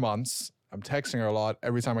 4 months, I'm texting her a lot.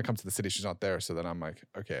 Every time I come to the city, she's not there. So then I'm like,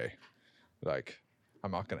 okay, like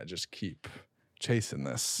I'm not gonna just keep chasing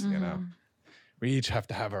this, you know. We each have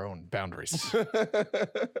to have our own boundaries.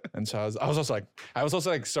 And so I was also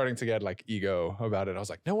like starting to get like ego about it. I was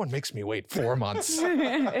like, no one makes me wait 4 months.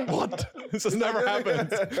 What? This has never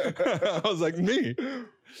happened. I was like, me.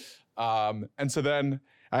 And so then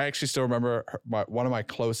I actually still remember one of my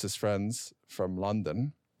closest friends from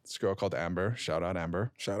London, this girl called Amber. Shout out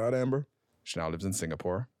Amber. Shout out Amber. She now lives in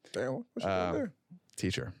Singapore. Damn, what's she doing there?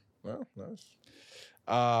 Teacher. Wow, nice.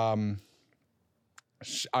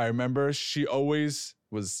 I remember she always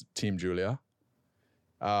was Team Julia,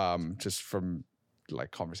 just from like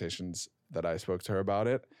conversations that I spoke to her about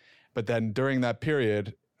it. But then during that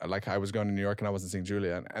period, like I was going to New York and I wasn't seeing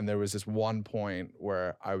Julia, and there was this one point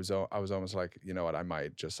where I was almost like, you know what, I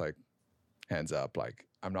might just like hands up, like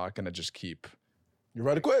I'm not gonna just keep. You're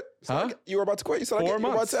about to quit? You were about to quit? You said 4 months. You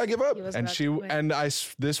were about to say I give up?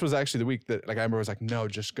 This was actually the week that like Amber was like, no,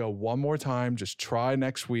 just go one more time, just try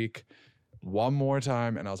next week. One more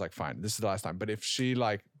time, and I was like, fine, this is the last time. But if she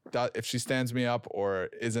stands me up or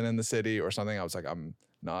isn't in the city or something, I was like, I'm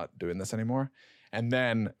not doing this anymore. And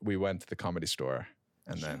then we went to the Comedy Store,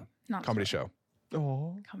 and then comedy show.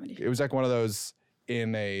 Oh, it was like one of those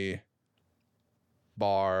in a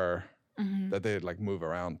bar that they like move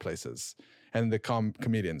around places, and the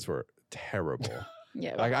comedians were terrible.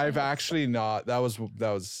 Yeah, like I've actually not. That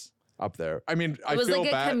was. Up there. I mean, I feel bad. It was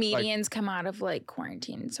like a comedians come out of like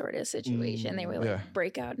quarantine sort of situation. They were like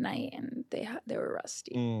breakout night, and they were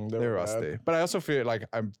rusty. They were rusty. But I also feel like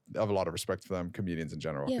I have a lot of respect for them, comedians in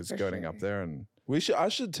general, because going up there and I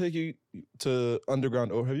should take you to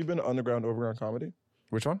underground. Have you been to underground overground comedy?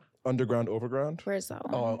 Which one? Underground Overground. Where's that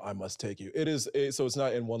one? Oh, I must take you. It is so it's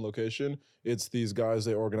not in one location. It's these guys.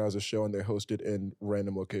 They organize a show and they host it in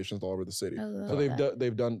random locations all over the city. I love So that.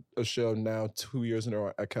 they've done a show now 2 years in a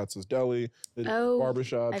row at Katz's Deli. They do Oh,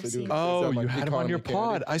 barbershops. I've They do. seen they've that. Oh, done, you had him on your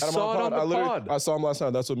Economy Candy. pod. I Had him saw it on the pod. I saw him last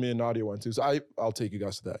night. That's what me and Nadia went to. So I'll take you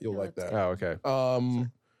guys to that. You'll Oh, like that's that. Oh, okay.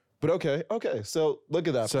 But okay. So look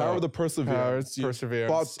at that. So, Power of the perseverance. You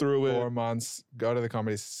Perseverance. fought through it. 4 months. Go to the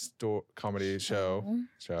comedy show. Oh.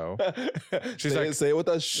 Show. She's like, say it with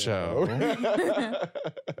that show.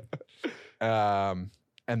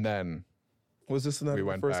 And then Was this in that We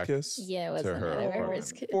went first back. kiss? Yeah, it was To her another apartment.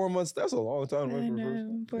 first kid. 4 months. That's a long time. I Right, for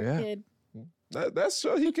know, poor Yeah. kid. That's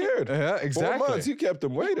so he cared. yeah, 4 exactly. months. You kept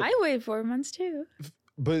him waiting. I waited 4 months too.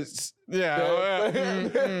 But yeah.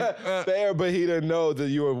 fair, but he didn't know that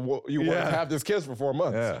you wanted to Yeah. have this kiss for 4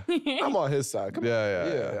 months. Yeah. I'm on his side. Come on.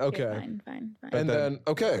 Yeah. Okay. Fine. And then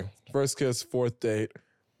first kiss, fourth date.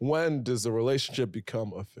 When does the relationship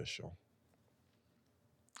become official?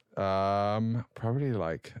 Probably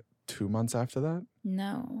like 2 months after that.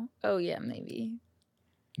 No. Oh yeah, maybe.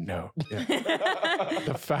 No. Yeah.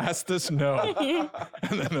 The fastest no.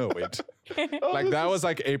 And then no, wait. Like that was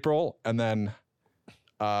like April, and then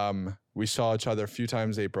we saw each other a few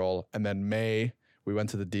times April, and then May we went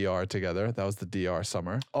to the DR together. That was the DR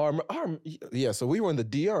summer. Yeah, so we were in the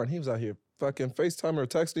DR and he was out here fucking FaceTime or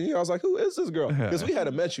texting you. I was like, who is this girl? Because we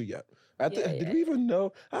hadn't met you yet. Did we even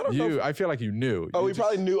know? I don't know. I feel like you knew. Oh, You we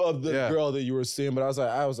probably knew of the Yeah. girl that you were seeing, but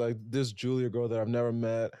I was like, this Julia girl that I've never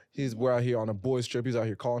met. We're out here on a boys trip. He's out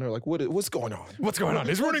here calling her like, what's going on? What's going on?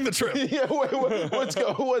 He's ruining the trip. Yeah,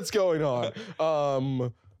 what's going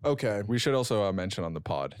on? Okay. We should also mention on the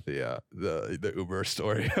pod the Uber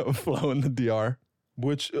story of Flo in the DR.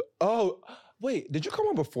 Which wait, did you come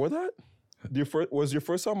on before that? Was your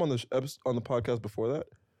first time on the podcast before that?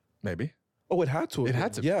 Maybe. Oh, it had to. It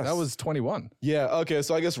had to. Yes, That was 21. Yeah. Okay.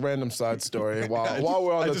 So I guess random side story. While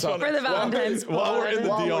we're on the topic, For the Valentine's while we're in the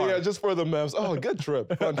pod. DR. Yeah, just for the memes. Oh, good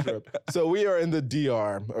trip, fun trip. So we are in the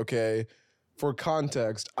DR. Okay. For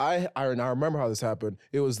context, I remember how this happened.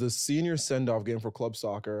 It was the senior send-off game for club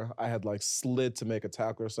soccer. I had like slid to make a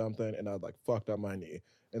tackle or something, and I like fucked up my knee.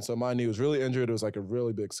 And so my knee was really injured. It was like a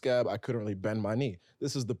really big scab. I couldn't really bend my knee.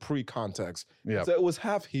 This is the pre-context. Yep. So it was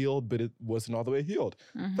half healed, but it wasn't all the way healed.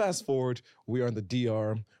 Fast forward, we are in the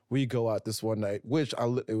DR. We go out this one night,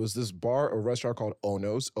 it was this bar or restaurant called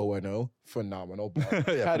Ono's, O-N-O, phenomenal bar.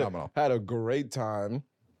 Yeah, phenomenal. Had a great time.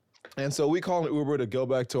 And so we call an Uber to go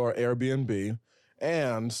back to our Airbnb.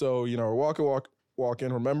 And so, we're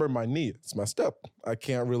walking. Remember, my knee, it's messed up. I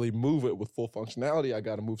can't really move it with full functionality. I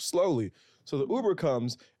got to move slowly. So the Uber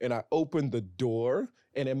comes and I open the door.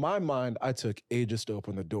 And in my mind, I took ages to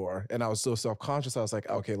open the door. And I was so self-conscious. I was like,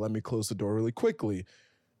 okay, let me close the door really quickly.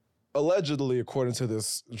 Allegedly, according to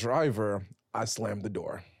this driver, I slammed the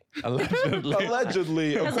door.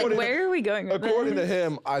 Allegedly. I was like, where are we going with According to this?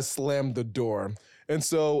 him, I slammed the door. And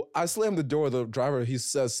so I slammed the door. The driver, he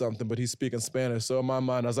says something, but he's speaking Spanish. So in my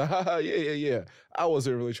mind, I was like, yeah. I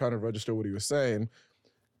wasn't really trying to register what he was saying.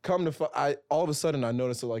 All of a sudden, I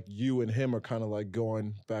noticed that like you and him are kind of like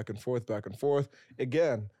going back and forth.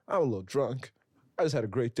 Again, I'm a little drunk. I just had a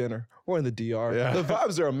great dinner. We're in the DR. Yeah. The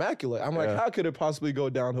vibes are immaculate. I'm like, how could it possibly go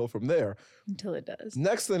downhill from there? Until it does.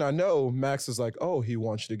 Next thing I know, Max is like, oh, he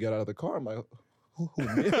wants you to get out of the car. I'm like, who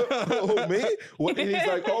me? Who, me? What? And he's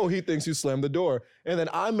like, oh, he thinks you slammed the door. And then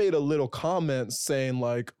I made a little comment saying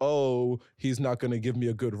like, oh, he's not going to give me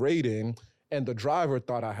a good rating. And the driver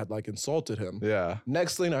thought I had like insulted him. Yeah.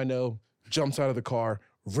 Next thing I know, jumps out of the car,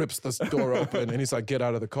 rips the door open, and he's like, get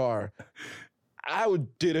out of the car. I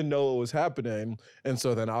didn't know what was happening. And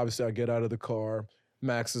so then obviously I get out of the car.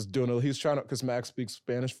 Max is doing it. He's trying to, because Max speaks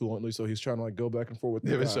Spanish fluently, so he's trying to like go back and forth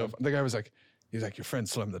with It the was guy. so fun. The guy was like, your friend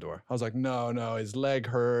slammed the door. I was like, no, his leg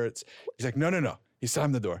hurts. He's like, no. He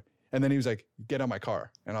slammed the door. And then he was like, get out my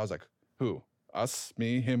car. And I was like, who? Us,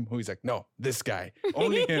 me, him, who? He's like, no, this guy,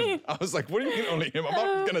 only him. I was like, what do you mean only him? I'm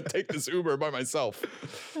not gonna take this Uber by myself.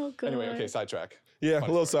 Oh, God. Anyway, okay, sidetrack. Yeah, Fun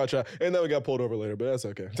a little story. sidetrack. And then we got pulled over later, but that's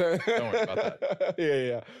okay. Don't worry about that.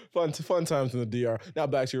 Yeah. Fun times in the DR. Now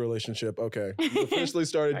back to your relationship. Okay. You officially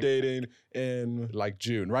started dating in Like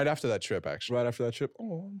June, right after that trip, actually. right after that trip.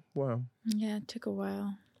 Oh, wow. Yeah, it took a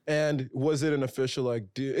while. And was it an official,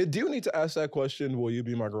 like, do you need to ask that question, will you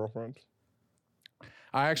be my girlfriend?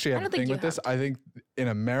 I actually have I a don't think thing you with this. have I think in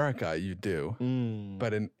America you do,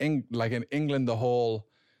 but in England,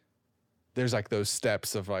 there's like those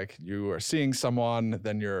steps of like you are seeing someone,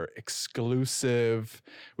 then you're exclusive,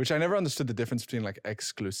 which I never understood the difference between like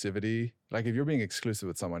exclusivity. Like if you're being exclusive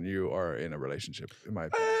with someone, you are in a relationship, in my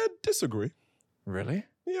opinion. I disagree. Really?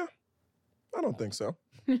 Yeah. I don't think so.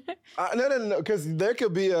 No, because there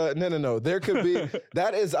could be no. There could be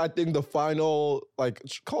that is, I think, the final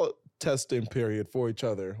call it testing period for each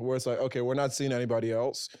other, where it's like, okay, we're not seeing anybody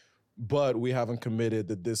else, but we haven't committed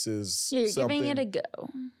that this is. You're something. giving it a go.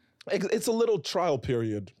 It's a little trial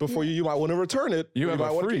period before you might want to return it. You have might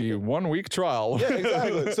a wanna free keep it. 1 week trial. Yeah,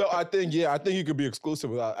 exactly. So I think you could be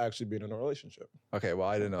exclusive without actually being in a relationship. Okay, well,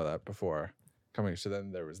 I didn't know that before coming. So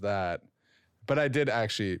then there was that. But I did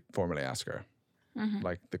actually formally ask her,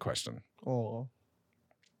 like the question. Oh.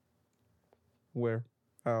 Where?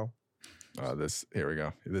 How? Here we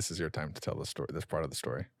go. This is your time to tell the story. This part of the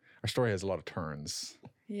story. Our story has a lot of turns.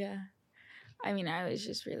 Yeah. I mean, I was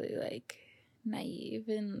just really like naive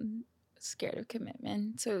and scared of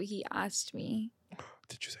commitment. So he asked me.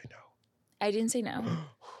 Did you say no? I didn't say no.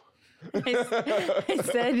 I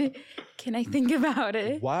said, can I think about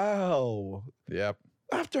it? Wow. Yep.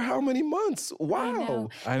 After how many months? Wow.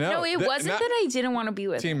 I know. No, it wasn't that I didn't want to be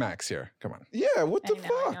with Team him. Max here. Come on. Yeah, what the I know,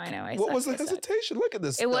 fuck? I know. I What suck, was the I suck. hesitation? Look at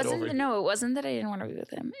this. It stud over wasn't, here. no, it wasn't that I didn't want to be with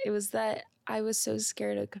him. It was that I was so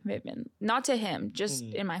scared of commitment. Not to him, just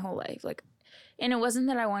in my whole life. And it wasn't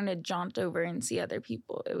that I wanted to jaunt over and see other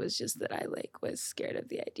people. It was just that I was scared of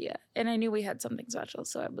the idea. And I knew we had something special.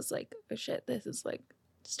 So I was like, oh shit, this is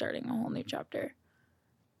starting a whole new chapter.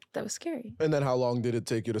 That was scary. And then how long did it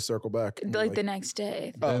take you to circle back? The next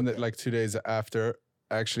day. And 2 days after,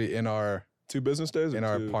 actually in our 2 business days? in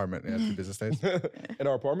our apartment, 2 business days. In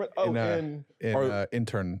our apartment? Oh, in our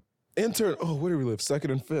intern. intern. Oh, where do we live?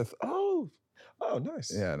 2nd and 5th. Oh,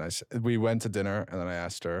 nice. Yeah, nice. We went to dinner, and then I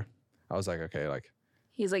asked her. I was like, okay,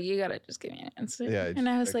 He's like, you got to just give me an answer. yeah. And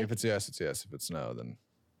I was like, if it's yes, it's yes. If it's no, then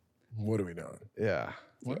What are we doing? yeah.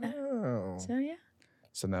 Wow. so yeah.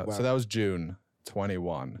 So now, Wow. so that was June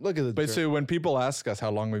 21. Look at the But journey. so when people ask us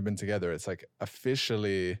how long we've been together, it's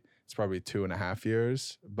officially it's probably 2.5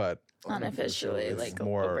 years, but Unofficially, it's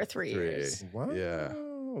over 3 years. Wow. Yeah.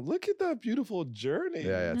 Look at that beautiful journey.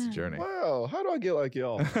 Yeah, it's a journey. Wow. How do I get like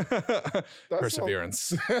y'all?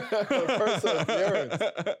 Perseverance. Perseverance.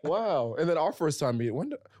 Wow. And then our first time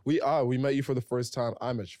meeting. We met you for the first time.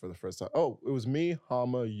 I met you for the first time. Oh, it was me,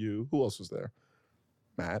 Hama, you. Who else was there?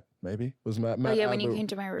 Matt, maybe. It was Matt. Oh, yeah, when you Adler. came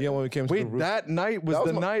to my room. Yeah, when we came to the Wait, roof. that night was That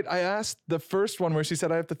was the my- night I asked the first one where she said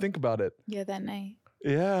I have to think about it. Yeah, that night.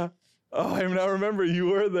 Yeah. Oh, I now remember you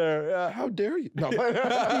were there. Yeah. How dare you? No.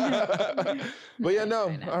 But yeah, no.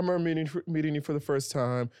 I remember meeting you for the first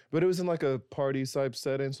time, but it was in a party type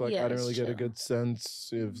setting, so I Yeah, didn't it's really get a chill. good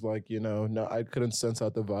sense of no, I couldn't sense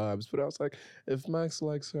out the vibes. But I was like, if Max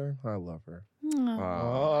likes her, I love her.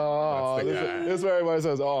 Oh, that's the this, guy. this is where everybody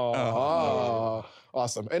says, oh, Oh.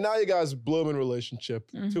 awesome. And now you guys bloom in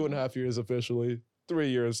relationship. 2.5 years officially, 3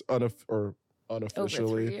 years unofficially. Over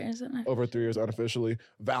 3 years. Over 3 years unofficially.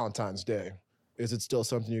 Valentine's Day. Is it still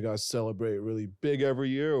something you guys celebrate really big every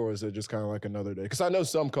year, or is it just kind of like another day? Because I know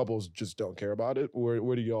some couples just don't care about it.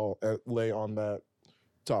 Where do y'all lay on that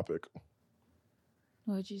topic?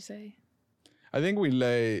 What would you say? I think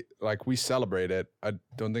we celebrate it. I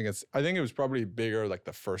think it was probably bigger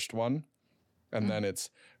the first one. And then it's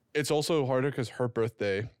also harder because her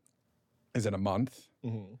birthday is in a month.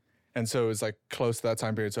 Mm-hmm. And so it's close to that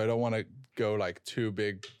time period. So I don't want to go 2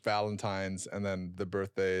 big Valentines and then the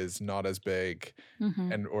birthday is not as big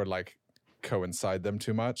and or coincide them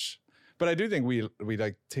too much. But I do think we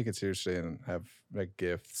take it seriously and have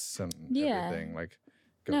gifts and everything.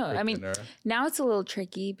 Go No, for I mean, dinner. now it's a little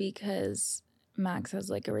tricky because Max has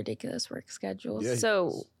a ridiculous work schedule. Yeah, he So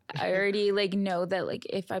does. I already know that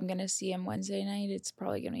if I'm gonna see him Wednesday night, it's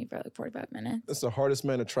probably gonna be for 45 minutes. That's the hardest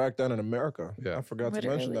man to track down in America. Yeah. I forgot to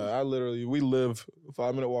mention Literally. that. We live a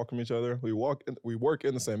 5-minute walk from each other. We work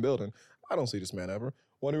in the same building. I don't see this man ever.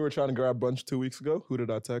 When we were trying to grab brunch 2 weeks ago, who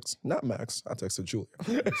did I text? Not Max. I texted Julia.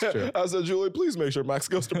 true. I said, Julie, please make sure Max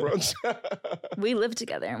goes to brunch. We live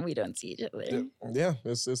together and we don't see each other. Yeah,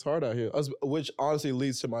 it's hard out here. Which honestly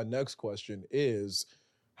leads to my next question is,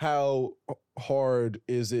 how hard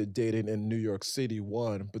is it dating in New York City,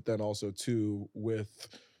 1, but then also 2, with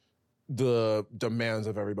the demands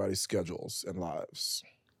of everybody's schedules and lives?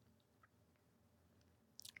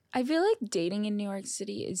 I feel like dating in New York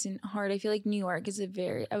City isn't hard. I feel like New York is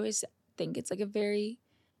I always think it's a very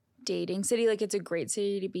dating city. It's a great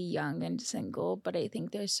city to be young and single, but I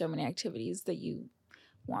think there's so many activities that you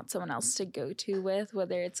want someone else to go to with,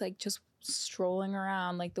 whether it's just strolling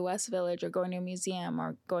around the West Village or going to a museum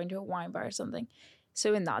or going to a wine bar or something.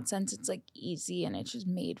 So in that sense, it's easy and it's just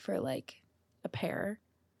made for a pair.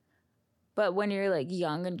 But when you're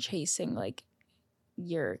young and chasing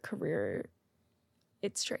your career,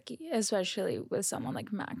 it's tricky, especially with someone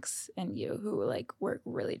like Max and you who work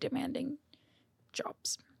really demanding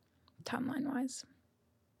jobs, timeline wise.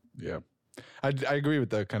 Yeah. I agree with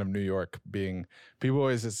the kind of New York being, people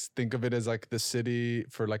always just think of it as like the city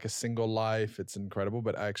for like a single life. It's incredible.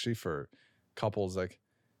 But actually for couples, like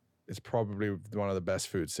it's probably one of the best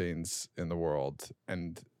food scenes in the world.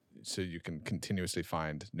 And so you can continuously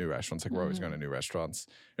find new restaurants. Like we're always going to new restaurants.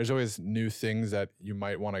 There's always new things that you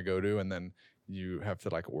might want to go to. And then you have to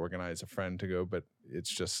like organize a friend to go. But it's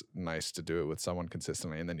just nice to do it with someone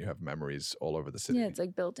consistently. And then you have memories all over the city. Yeah, it's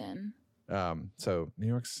like built in. So New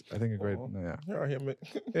York's, I think, a great, yeah. Yeah, I hear me.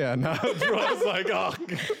 Yeah, no, bro, I was like, oh.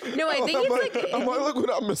 No, I think it's like... I'm like, look what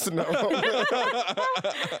I'm missing out.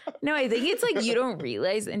 No, I think it's like you don't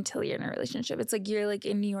realize until you're in a relationship. It's like you're like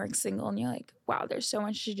in New York single and you're like, wow, there's so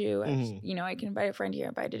much to do. You know, I can invite a friend here,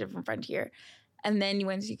 invite a different friend here. And then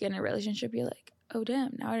once you get in a relationship, you're like, oh,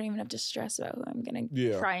 damn, now I don't even have to stress about who I'm going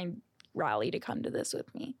to try and rally to come to this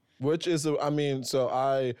with me. Which is, I mean, so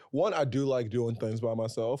I do like doing things by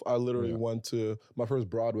myself. I literally went to my first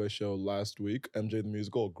Broadway show last week, MJ the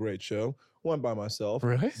Musical, great show. Went by myself.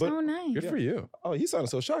 Really? So nice. Good for you. Oh, he sounded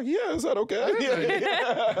so shocked. Yeah, is that okay?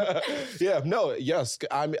 Yeah, no, yes.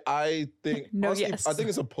 I think, No, honestly, yes. I think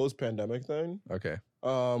it's a post-pandemic thing. Okay.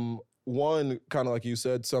 One, kind of like you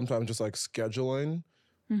said, sometimes just like scheduling.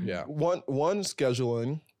 Yeah. One,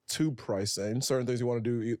 scheduling. Two, pricing. Certain things you want to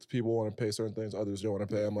do, people want to pay certain things, others don't want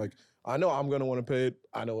to pay. I'm like, I know I'm going to want to pay it.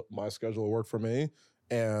 I know my schedule will work for me.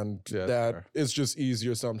 And that it's just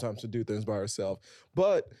easier sometimes to do things by yourself.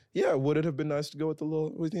 But yeah, would it have been nice to go with the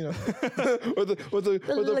little, with you know, with the little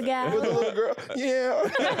girl? Yeah,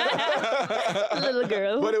 little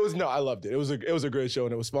girl. But it was I loved it. It was a great show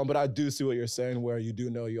and it was fun. But I do see what you're saying, where you do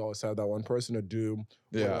know you always have that one person to do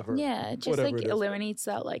whatever. Yeah, it just whatever like it is. eliminates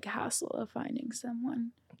that like hassle of finding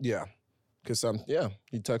someone. Yeah. Because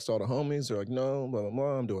you text all the homies, they're like, no, blah, blah,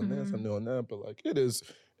 blah, I'm doing this, I'm doing that. But like, it is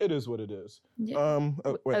what it is. Yeah.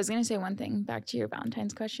 I was going to say one thing back to your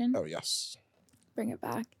Valentine's question. Oh, yes. Bring it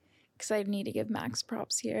back. Because I need to give Max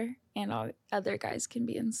props here and all other guys can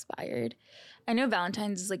be inspired. I know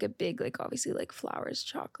Valentine's is like a big, like obviously like flowers,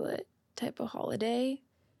 chocolate type of holiday.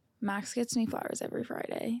 Max gets me flowers every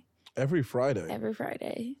Friday. Every Friday. Every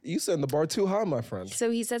Friday. You setting the bar too high, my friend. So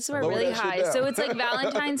he sets the bar Lower really that shit high. down. So it's like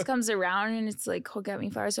Valentine's comes around and it's like, he'll get me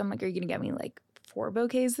flowers. So I'm like, are you going to get me like 4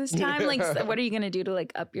 bouquets this time? Like, what are you going to do to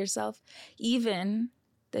like up yourself? Even,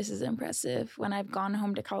 this is impressive, when I've gone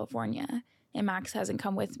home to California and Max hasn't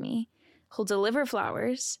come with me, he'll deliver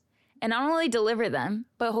flowers and not only deliver them,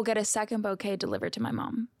 but he'll get a second bouquet delivered to my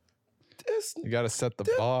mom. You got to set the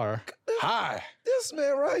bar high. This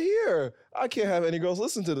man right here. I can't have any girls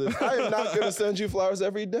listen to this. I am not going to send you flowers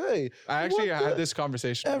every day. I actually had this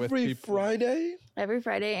conversation with Every people. Friday? Every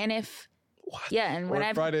Friday. And if, yeah, and when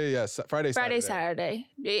I've... Friday, yes. Friday, Saturday.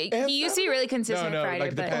 He used to be really consistent no, Friday,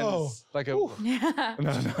 like but... depends. Oh. Like a...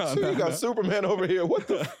 So you got Superman over here. What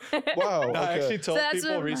the? Wow. No, I okay. actually told So that's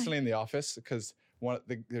people what recently in the office, because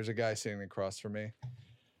there's a guy sitting across from me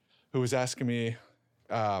who was asking me,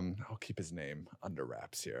 I'll keep his name under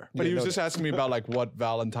wraps here. But he was just asking me about like, what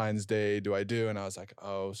Valentine's Day do I do? And I was like,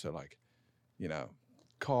 oh, so like, you know,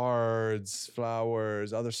 cards,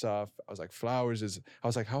 flowers, other stuff. I was like, I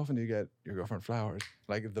was like, how often do you get your girlfriend flowers?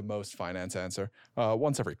 Like the most finance answer,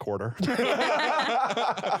 once every quarter. And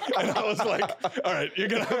I was like, all right, you're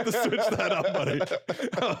going to have to switch that up, buddy.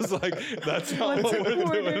 I was like, that's not what we're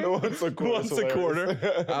doing. Once a quarter. Once a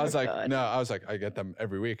quarter. I was like, no, I was like, I get them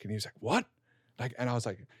every week. And he was like, what? Like, and I was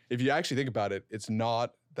like, if you actually think about it, it's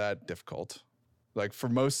not that difficult. Like for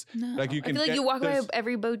most, like you can. I feel like you walk by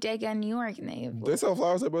every bodega in New York and They sell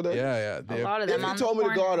flowers at bodega? Yeah. a lot of them. If you told me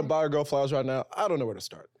to go out and buy a girl flowers right now, I don't know where to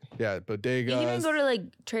start. Yeah, bodegas. You can even go to like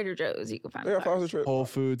Trader Joe's. You can find They got flowers flowers. at Trader. Whole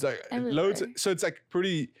Foods, like Everywhere. loads. So it's like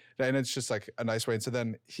pretty, and it's just like a nice way. And so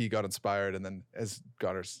then he got inspired, and then has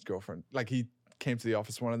got his girlfriend. Like he came to the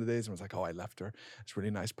office one of the days and was like, "Oh, I left her this really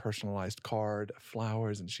nice personalized card,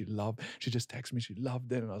 flowers, and she just texted me. She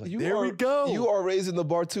loved it." And I was like, we go. You are raising the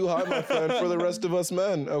bar too high, my friend, for the rest of us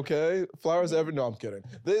men. Okay, flowers every. No, I'm kidding.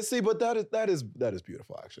 But that is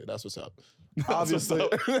beautiful. Actually, that's what's up. Obviously,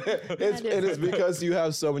 it is because you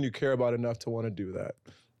have someone you care about enough to want to do that.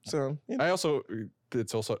 So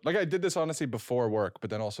it's also like I did this honestly before work, but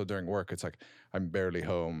then also during work, it's like I'm barely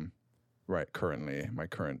home currently, my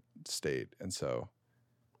current state. And so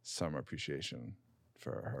some appreciation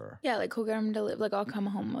for her. Yeah, like he'll get him to live. Like I'll come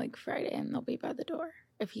home like Friday and they'll be by the door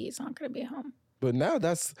if he's not going to be home. But now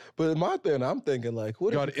my thing, I'm thinking like,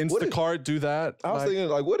 what God, Instacart, do that. I was thinking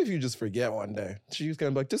like, what if you just forget one day? She's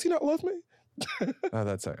gonna be like, does he not love me? Oh,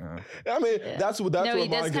 that's like, I mean, that's no, where he mine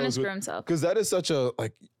does kind of goes screw himself. because that is such a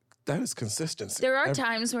that is consistency. There are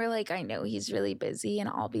times where like I know he's really busy and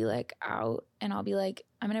I'll be like out and I'll be like,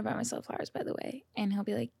 I'm gonna buy myself flowers by the way, and he'll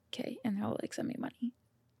be like, okay, and they'll like send me money.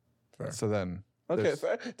 Fair. So then, Okay,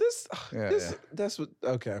 there's- fair. That's what.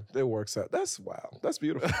 Okay, it works out. That's wow. That's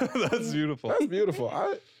beautiful. that's beautiful. That's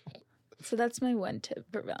beautiful. So that's my one tip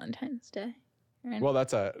for Valentine's Day. Right? Well,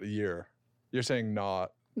 that's a year. You're saying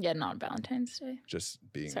not yeah, not Valentine's Day. just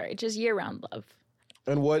being. Sorry, just year-round love.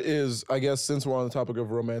 And what is? I guess since we're on the topic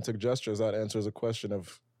of romantic gestures, that answers a question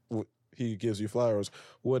of he gives you flowers.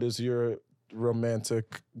 What is your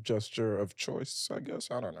romantic gesture of choice? I guess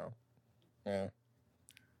I don't know. Yeah.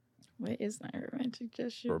 What is my romantic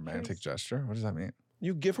gesture? Romantic gesture? What does that mean?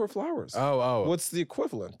 You give her flowers. Oh. What's the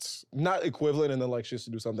equivalent? Not equivalent, and then like she has to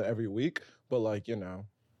do something every week, but like I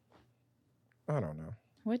don't know.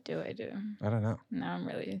 What do I do? I don't know. Now I'm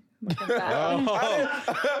really looking back.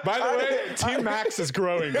 By the way, Team Max is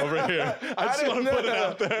growing over here. I just want to put it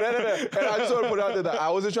out there. No. And I just want to put out there that I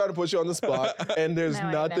wasn't trying to put you on the spot, and there's No,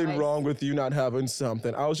 I nothing know. wrong with you not having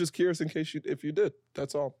something. I was just curious in case if you did.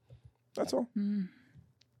 That's all. That's all.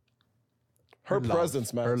 Her love.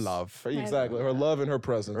 presence, Max. Her love. Exactly. Her love and her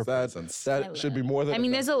presence. Her that presence. that should be more than. I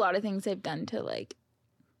mean, enough. there's a lot of things I've done to like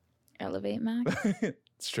elevate Max.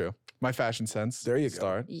 It's true. My fashion sense. There you go.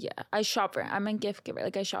 Start. Yeah, I shop for him. I'm a gift giver.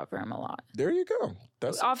 Like I shop for him a lot. There you go.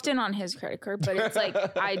 That's Often on his credit card, but it's like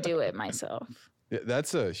I do it myself. Yeah,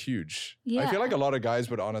 that's a huge. I Yeah. feel like a lot of guys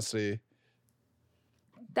would honestly.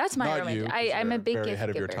 That's my Not romantic. you. 'Cause I'm a you're big very gift ahead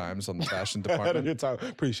of giver. your times on the fashion ahead of department. your time.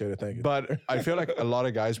 Appreciate it. Thank you. But I feel like a lot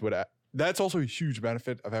of guys would. That's also a huge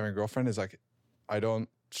benefit of having a girlfriend is like, I don't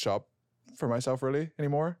shop for myself really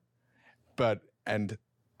anymore, and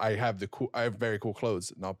I have I have very cool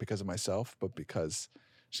clothes, not because of myself, but because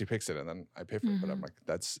she picks it and then I pay for it. But I'm like,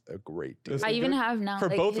 that's a great deal. Is I it even good? have now For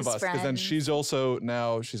like, both his of us, because then friends. she's also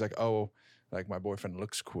she's like, oh, like my boyfriend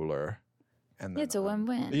looks cooler, and Yeah, then it's a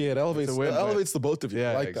win-win. yeah, it elevates. It's a It win-win. elevates the both of you.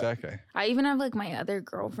 Yeah, I like exactly. I even have like my other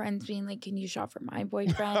girlfriends being like, "Can you shop for my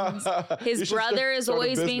boyfriends?" that. You His should brother is start a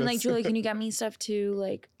always being like, business. "Julie, can you get me stuff too?"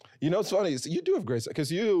 Like, You know, it's funny. You do have great stuff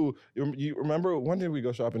because you remember when did we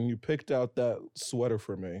go shopping? You picked out that sweater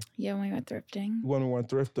for me yeah, when we went thrifting. when we went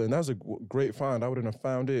thrifting. That was a great find. I wouldn't have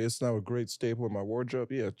found it. It's now a great staple in my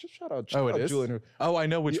wardrobe. Yeah, just shout out. Oh, it out is? Julie and her. Oh, I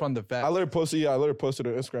know which one the vet. I literally posted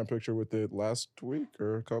an Instagram picture with it last week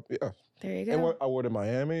or a couple. Yeah, There you go. and I wore it in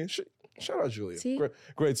Miami. Shout out Julia. See?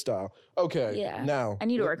 Great style. Okay, Yeah. now I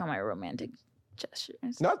need to work on my romantic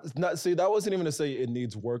gestures. Not see. That wasn't even to say it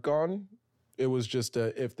needs work on. It was just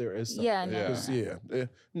if there is something. Yeah, no, Yeah. no, 'Cause,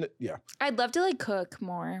 no. yeah. I'd love to like cook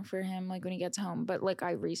more for him, like when he gets home. But like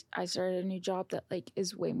I started a new job that like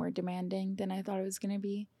is way more demanding than I thought it was gonna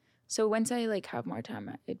be. So once I like have more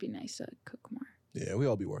time, it'd be nice to cook more. Yeah, we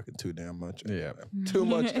all be working too damn much. Yeah. Too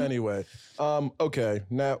much anyway. Okay,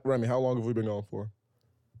 now Remy, how long have we been going for?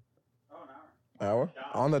 Oh, an hour.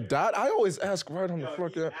 Hour? On the dot? I always ask right on the Yo,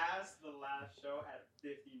 front. he asked the last show at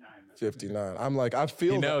 59 minutes. 59. I'm like, I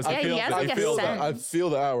feel He knows. that. He Yeah, he feels has it. like He a feels sense. it. I feel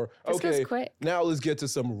the hour. This Okay, goes quick. now let's get to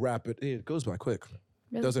some rapid. It goes by quick.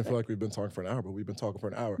 Really Doesn't feel quick. like we've been talking for an hour, but we've been talking for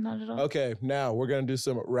an hour. Not at all. Okay, now we're gonna do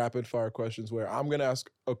some rapid fire questions where I'm gonna ask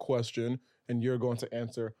a question and you're going to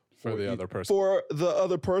answer For the other person. For the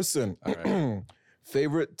other person. All right.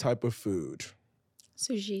 Favorite type of food?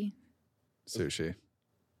 Sushi. Sushi.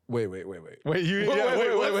 Wait. Wait, you? Wait, Yeah.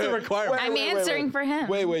 wait, What's wait, the wait. requirement? I'm answering for him.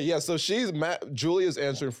 Wait. Yeah, so Julia's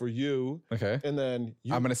answering for you, Okay. and then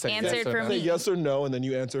you I'm gonna say Answered yes or for no. say me. yes or no, and then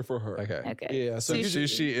you answer for her. Okay. Okay. Yeah. So Sushi.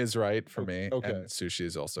 Sushi is right for me. Okay. And sushi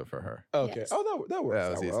is also for her. Okay. Yes. Oh, that works. That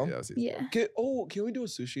was out easy. well. That was easy. Yeah. Can we do a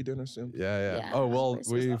sushi dinner soon? Yeah. Yeah, Oh well, of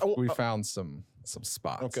course. we found some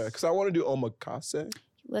spots. Okay, because I want to do omakase.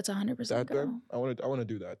 Let's 100% That go. then I want to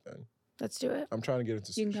do that then. Let's do it. I'm trying to get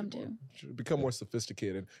into sushi. You can come more. too. Should become more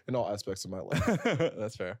sophisticated in all aspects of my life.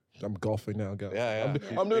 That's fair. I'm golfing now, guys. Yeah.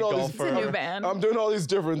 I'm doing all these. It's a new band. I'm doing all these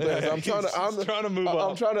different things. I'm trying to. He's trying to move I'm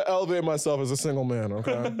up. trying to elevate myself as a single man.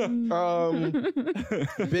 Okay.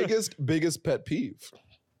 Biggest pet peeve.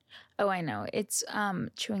 Oh, I know. It's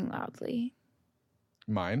chewing loudly.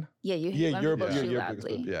 Mine. Yeah, you Yeah, hate when your people chew biggest pet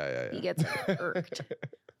loudly. peeve. Yeah. He gets like, irked.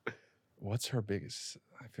 What's her biggest?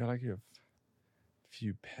 I feel like you have a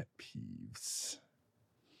few pet peeves.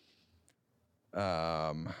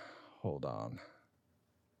 Hold on.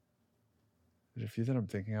 There's a few that I'm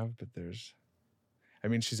thinking of, but I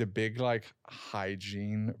mean, she's a big like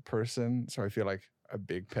hygiene person, so I feel like a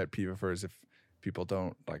big pet peeve of hers if people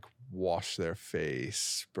don't like wash their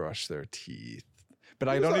face, brush their teeth. But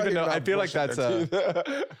I don't even know. I feel like that's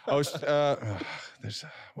there's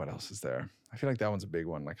what else is there? I feel like that one's a big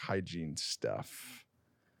one, like hygiene stuff.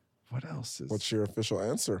 What else is? What's your official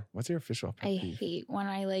answer? What's your official pet I peeve? hate when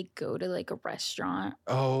I like go to like a restaurant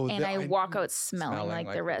Oh, and I walk out smelling like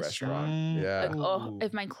the restaurant. Yeah. Like, oh, Ooh.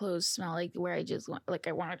 if my clothes smell like where I just want, like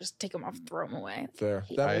I want to just take them off, throw them away. Fair.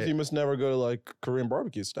 hate That means you must never go to like Korean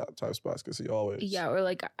barbecue type spots because he always. Yeah, or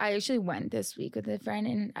like I actually went this week with a friend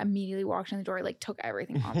and immediately walked in the door, like took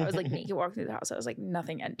everything off. I was like naked walking through the house. I was like,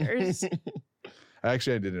 nothing enters.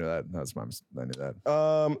 Actually, I didn't know that. That's my I knew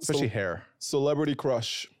that. Especially hair. Celebrity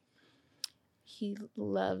crush. He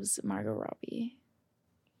loves Margot Robbie.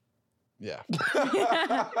 Yeah.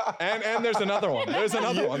 and there's another one. There's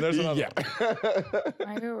another one. There's another one.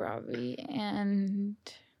 Margot Robbie and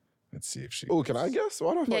Let's see if she. Oh, can I guess?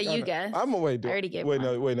 Why the fuck Yeah, you guess. I'm gonna wait. I already gave wait,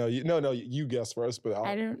 one. no, you guess first. But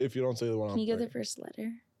I don't- if you don't say the one, can you give the first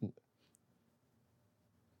letter?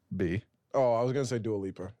 B. Oh, I was gonna say Dua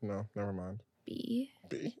Lipa. No, never mind. B.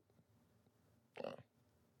 B.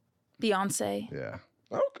 Beyonce. Yeah.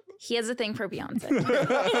 Okay. He has a thing for Beyonce. The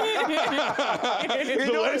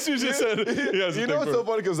way she just said, You know what's so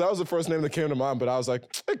funny? Because that was the first name that came to mind, but I was like,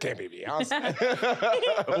 it can't be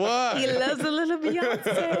Beyonce. What? He loves a little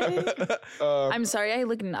Beyonce. I'm sorry, I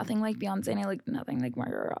look nothing like Beyonce and I look nothing like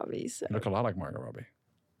Margot Robbie. So. You look a lot like Margot Robbie.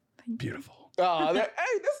 Thank you. Beautiful. Come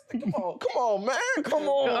on, man. Come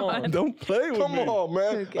on. God. Don't play with Come me. on,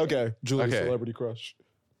 man. Okay. Okay, Julie's Okay. celebrity crush.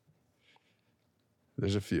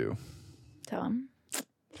 There's a few. Tell him.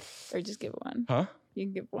 Or just give one. Huh? You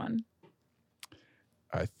can give one.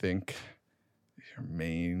 I think your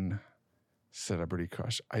main celebrity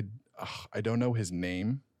crush. I don't know his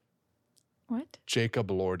name. What? Jacob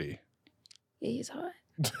Lordy. Yeah, he's hot.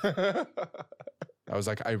 I was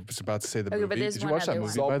about to say the Okay, movie. but there's Did you one watch that other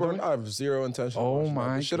movie? one. By the Saltburn, way? I have zero intention. of Oh watching that.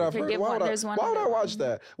 my The shit I've heard. Forgive Why one, would, there's I, one why would I other watch one.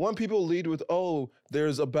 that? When people lead with, "Oh,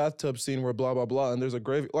 there's a bathtub scene where blah blah blah," and there's a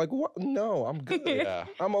grave. Like, what? No, I'm good. Yeah.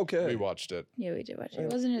 I'm okay. We watched it. Yeah, we did watch it.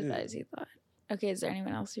 It wasn't as bad as you thought. Okay, is there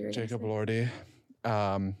anyone else you were gonna Jacob say? Lordy.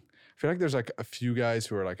 I feel like there's like a few guys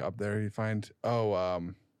who are like up there. You find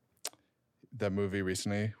that movie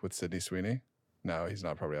recently with Sydney Sweeney. No, he's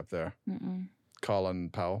not probably up there. Mm-mm. Colin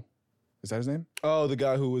Powell. Is that his name? Oh, the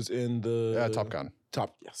guy who was in the Top Gun.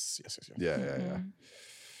 Yes. Yeah. Mm-mm.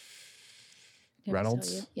 Did I Reynolds?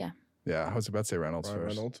 tell you? Yeah, Yeah, I was about to say Reynolds Ryan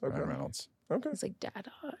first. Reynolds, Ryan okay. Reynolds. Okay. it's like dad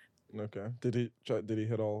hot. Okay. Did he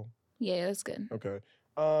hit all? Yeah, that's good. Okay.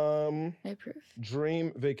 I approve.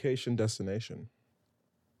 Dream vacation destination.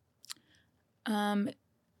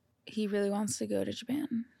 He really wants to go to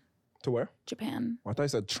Japan. To where? Japan. I thought you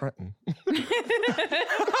said Trenton.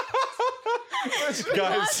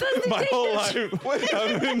 Guys, my whole life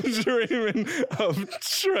I've been dreaming of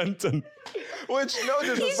Trenton. Which no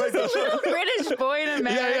He's disrespect just a to little British boy in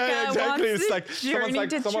America. Yeah, exactly. Wants It's to like journey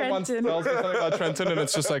to someone once Trenton. tells me something about Trenton, and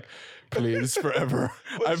it's just like, please, forever.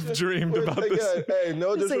 I've dreamed about this. Hey,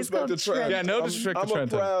 no This place disrespect to called Trenton. Yeah, no disrespect I'm to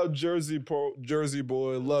Trenton. a proud Jersey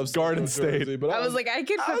boy. Loves Garden Central State. Jersey, but I was like, I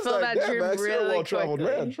could I was fulfill like, that damn, dream Max, you're a really well-traveled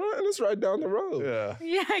quickly. man. Trenton is right down the road. Yeah.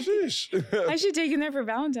 Yeah, Sheesh. I should take him there for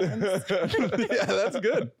Valentine's. Yeah, that's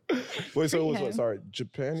good. Wait, so Free him. sorry,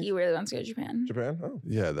 Japan? He really wants to go to Japan. Japan? Oh,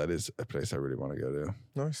 Yeah, that is a place I really want to go to.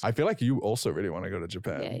 nice. I feel like you also really want to go to Yeah,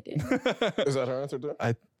 Japan. I do. Is that her answer too?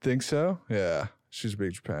 I think so. Yeah, she's a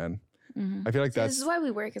big Japan. Mhm. I feel like So that's this is why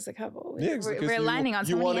we work as a couple. Yeah, We're aligning on so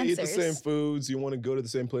You many want to eat answers. the same foods. You want to go to the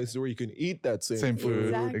same places where you can eat that same food.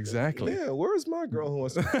 Exactly. Exactly. Yeah, where's my girl who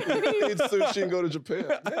wants to eat sushi and go to Japan?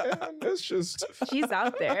 Man, it's just, She's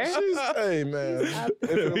out there. hey man.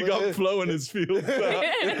 He got flow in his field. He's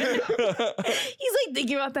like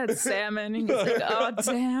thinking about that salmon. And he's like, oh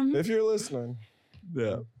damn. If you're listening,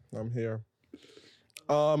 Yeah. I'm here.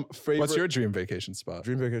 Favorite What's your dream vacation spot?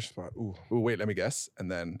 dream vacation spot? Ooh. Ooh, wait, let me guess.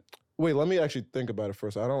 And then Wait, let me actually think about it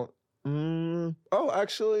first. I don't. Oh,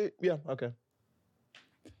 actually, yeah. Okay.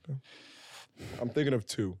 I'm thinking of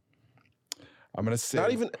two. I'm gonna say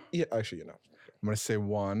Not even. Yeah, actually, you know. I'm gonna say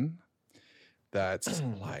one that's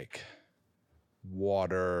like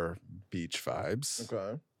water beach vibes.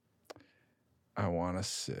 Okay. I wanna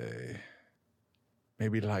say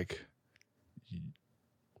maybe like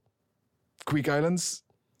Greek Islands.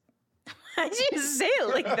 Why'd you say it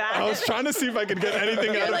like that? I was trying to see if I could get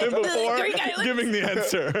anything You're out like, of him before Greek Islands? giving the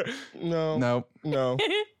answer. No. No. No.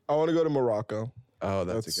 I want to go to Morocco. Oh,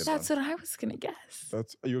 that's a good That's what I was gonna guess.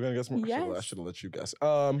 That's you were gonna guess Morocco. I Yes. should have let you guess.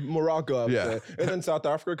 Morocco up Yeah. there. And then South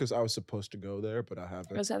Africa because I was supposed to go there, but I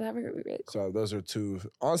haven't. Oh, South Africa would be really cool. So those are two.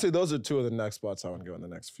 Honestly, those are two of the next spots I want to go in the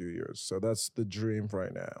next few years. So that's the dream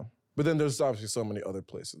right now. But then there's obviously so many other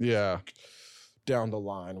places. one. Yeah, Down the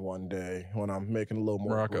line one day when I'm making a little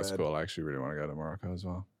more Morocco's bread. cool. I actually really want to go to Morocco as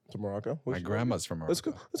well. To Morocco? My Which- grandma's from Morocco.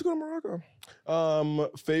 Let's go to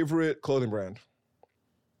Morocco. Favorite clothing brand?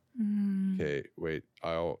 Okay, wait.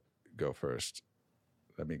 I'll go first.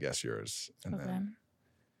 Let me guess yours, and then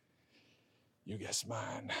you guess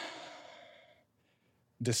mine.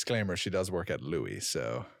 Disclaimer: she does work at Louis,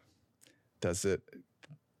 so does it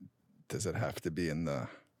have to be in the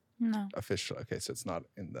No. official? Okay, so it's not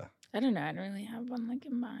in the. I don't know. I don't really have one like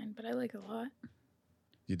in mind, but I like a lot.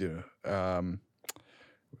 You do.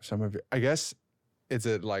 Some of it, I guess, is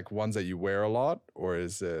it like ones that you wear a lot, or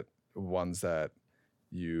is it ones that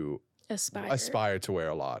you aspire to wear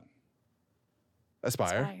a lot?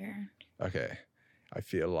 Aspire. Okay. I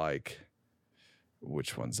feel like,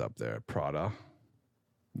 which one's up there? Prada?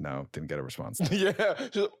 No, didn't get a response. Yeah.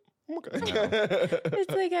 She's like, okay. No.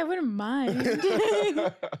 It's like I wouldn't mind.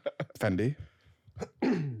 Fendi?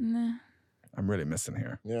 Nah. I'm really missing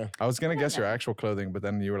here. Yeah. I was going to guess your actual clothing, but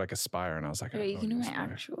then you were like Aspire, and I was like, Okay, you can do my Aspire.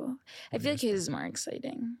 actual. I feel like his is more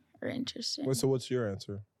exciting or interesting. Wait, so what's your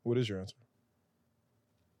answer? What is your answer?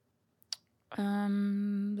 I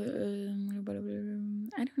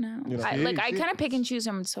don't know. You know, I kind of pick and choose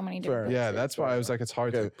from so many different. Fair. Yeah, places. that's why I was like, it's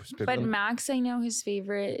hard Okay. to. But Max, I know his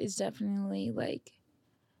favorite is definitely like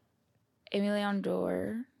Emilion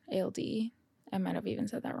Dor, ALD. I might have even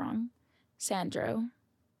said that wrong. Sandro.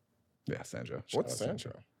 Yeah, Sandro. What's Shout out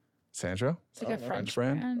Sandro? Sandro? It's like a know. French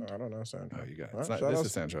French brand. I don't know Sandro. Oh, you got it. All It's right, not, shout this out-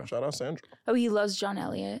 is Sandro. Shout out Sandro. Oh, he loves John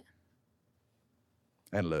Elliott.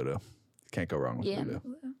 And Lodo. Can't go wrong with Yeah. Lodo.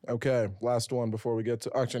 Okay, last one before we get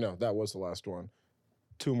to. Actually, no, that was the last one.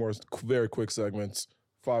 Two more very quick segments.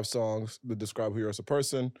 5 songs that describe who you are as a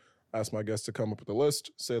person. Ask my guests to come up with a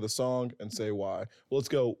list, say the song, and say why. Well, let's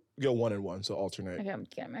go 1 and 1, so alternate. Okay, I'm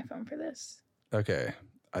getting my phone for this. Okay.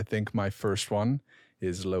 I think my first one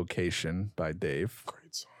is Location by Dave.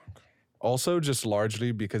 Great song. Also, just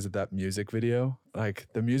largely because of that music video. Like,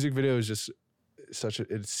 the music video is just such a,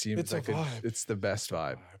 it seems It's a like vibe. it's the best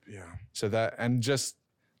vibe. Yeah. So that, and just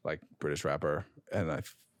like British rapper. And I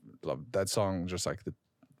love that song, just like the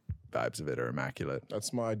vibes of it are immaculate.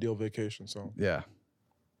 That's my ideal vacation song. Yeah.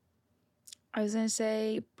 I was gonna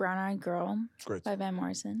say Brown Eyed Girl Great by song. Van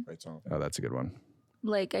Morrison. Great song. Oh, that's a good one.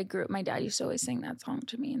 Like I grew up, my dad used to always sing that song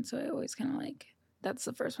to me, and so I always kind of like that's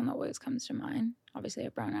the first one that always comes to mind. Obviously, I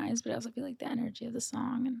have brown eyes, but I also feel like the energy of the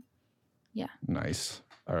song and Nice.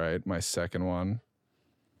 All right. My second one.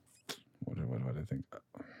 What do I think?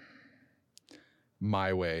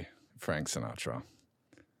 My Way, Frank Sinatra.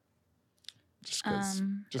 Just because.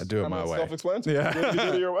 Just, I do it my way. Self-explanatory. Yeah. You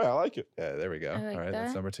did it your way. I like it. Yeah, there we go. I like All right,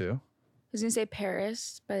 that's that. number 2. I was gonna say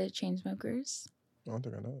Paris by the Chainsmokers. I don't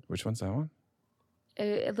think I know it. Which one's that one?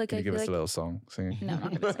 Like Can I you give feel us like a little song singing? no,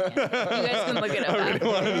 I'm not gonna sing it. You guys can look it up. I really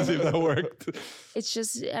wanted to see if that worked. It's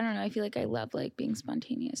just I don't know. I feel like I love like being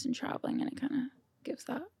spontaneous and traveling, and it kind of gives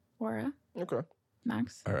that aura. Okay.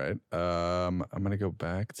 Max. All right. I'm gonna go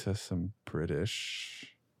back to some British.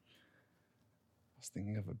 I was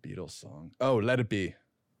thinking of a Beatles song. Oh, Let It Be.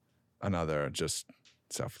 Another just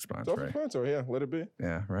self-explanatory. Self-explanatory, yeah. Let it be.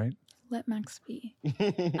 Yeah, right. Let Max be.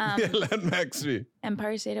 Yeah, let Max be.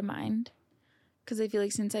 Empire State of Mind. Because I feel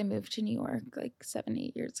like since I moved to New York like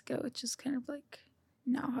 7-8 years ago, it's just kind of like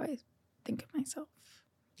now how I think of myself.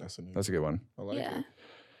 That's a new. That's a good one. I like yeah. it.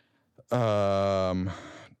 Oh,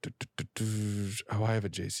 I have a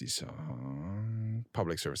JC song.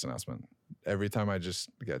 Public service announcement. Every time I just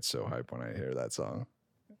get so hyped when I hear that song.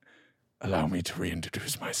 Allow me to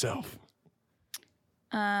reintroduce myself.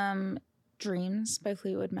 Dreams by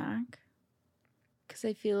Fleetwood Mac. Because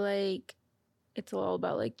I feel like it's all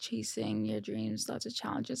about like chasing your dreams, lots of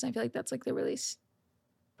challenges. I feel like that's like the really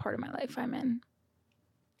part of my life I'm in.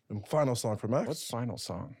 And final song for Max. What's final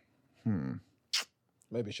song?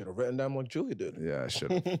 Maybe you should have written down like Julie did. Yeah, I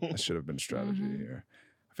should have. That should have been strategy here.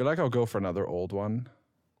 I feel like I'll go for another old one.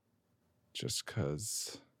 Just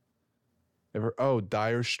because.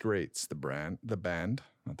 Dire Straits, the band.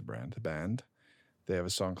 They have a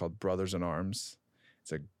song called Brothers in Arms.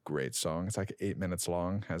 It's a great song. It's like 8 minutes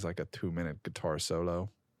long, has like a 2-minute guitar solo.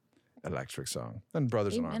 Electric song. And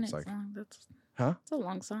Brothers 8 in Arms. minutes Like, long. That's huh? a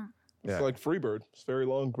long song. It's Yeah. like Freebird. It's very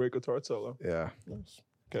long, great guitar solo. Yeah. Nice.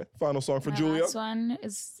 Okay. Final song for My Julia. last one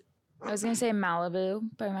is I was gonna say Malibu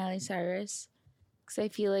by Miley Cyrus. Because I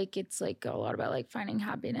feel like it's like a lot about like finding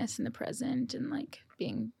happiness in the present and like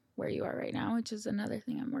being where you are right now, which is another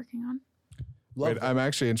thing I'm working on. Love Wait, I'm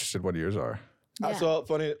actually interested what yours are. Yeah. So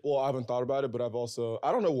funny. Well, I haven't thought about it, but I've also,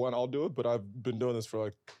 I don't know when I'll do it, but I've been doing this for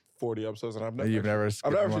like 40 episodes, and I've You've never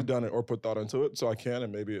actually done it or put thought into it, so I can,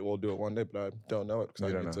 and maybe we'll do it one day, but I don't know it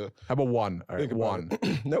because I need to. How about one? All right, think about one.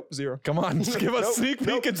 it. Nope, 0. Come on, just give us a sneak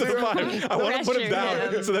peek into the 5. I want to put him Pressure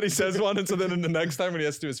down him. so that he says one, and so then in the next time when he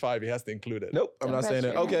has to do his 5, he has to include it. Nope, I'm Don't not saying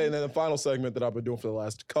it. pressure Okay, him. and then the final segment that I've been doing for the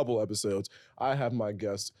last couple episodes, I have my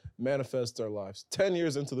guests manifest their lives 10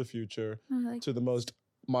 years into the future to the most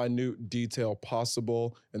minute detail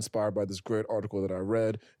possible, inspired by this great article that I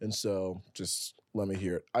read. And so just let me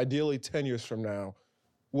hear it. Ideally, 10 years from now,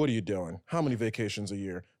 what are you doing? How many vacations a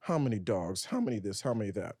year? How many dogs? How many this? How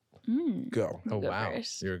many that? Go. Oh, Go wow.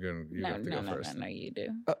 first. You have to go first. No, you do.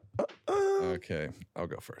 Okay, I'll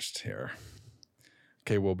go first here.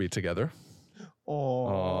 Okay, we'll be together.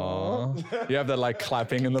 Aww. You have that like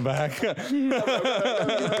clapping in the back.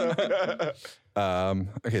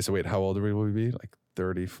 Okay, so wait, how old will we be? Like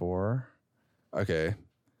 34? Okay,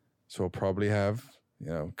 so we'll probably have,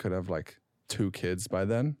 could have like 2 kids by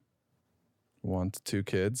then. 1 to 2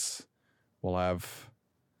 kids. We'll have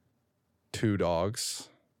 2 dogs,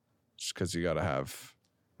 just because you gotta have,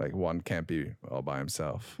 like, one can't be all by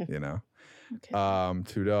himself, Okay.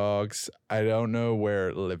 2 dogs. I don't know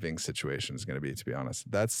where living situation is going to be, to be honest.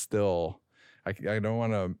 That's still, I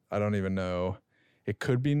don't even know. It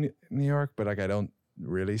could be New York, but like I don't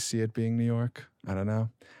really see it being New York. I don't know.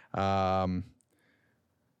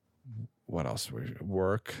 What else?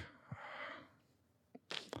 Work.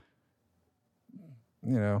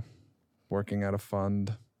 Working at a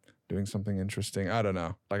fund, doing something interesting. I don't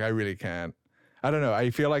know. Like I really can't. I don't know. I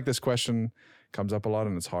feel like this question comes up a lot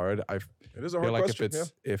and it's hard. It is a feel hard like question.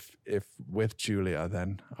 if with Julia,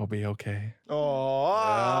 then I'll be okay. Take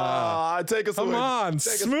us away. Come on,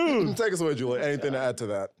 smooth. Take us away, Julie. Anything to add to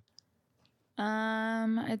that?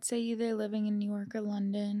 I'd say either living in New York or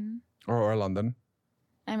London. Or London.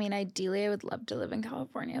 I mean, ideally, I would love to live in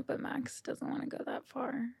California, but Max doesn't want to go that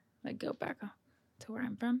far. Like, go back to where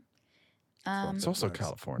I'm from. It's also Nice.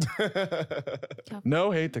 California.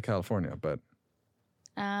 No hate to California, but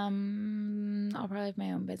I'll probably have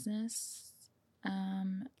my own business.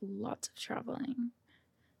 Lots of traveling.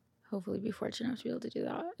 Hopefully be fortunate enough to be able to do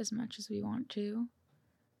that as much as we want to.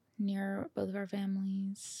 Near both of our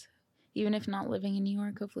families. Even if not living in New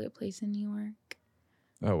York, hopefully a place in New York.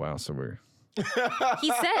 oh wow, so we're He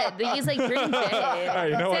said that he's like dream big. all right,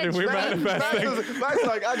 you know what? If we're manifesting, Max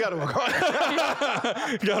like, I gotta work hard.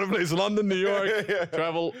 got a place, London, New York,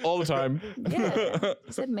 travel all the time. Yeah.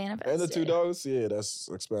 He said manifest. And the 2 dogs? Yeah, that's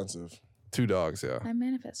expensive. 2 dogs, yeah. I'm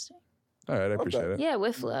manifesting. All right, I appreciate it. Yeah,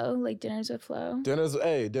 with Flo. Like dinners with Flo. Dinners with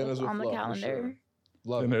on the Flo, for calendar. sure.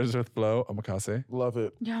 Love And it. there's with Flo, omakase. Love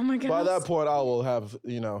it. Yeah, oh my god. By that point, I will have,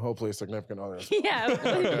 hopefully a significant other. Yeah.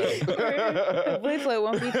 Hopefully Flo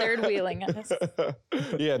won't be third wheeling us.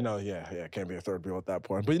 Yeah, can't be a third wheel at that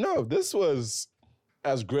point. But this was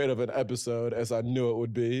as great of an episode as I knew it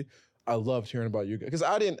would be. I loved hearing about you guys because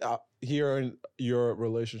I didn't hear your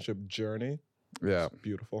relationship journey. Yeah. It's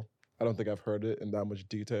beautiful. I don't think I've heard it in that much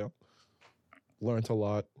detail. Learned a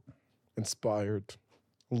lot. Inspired.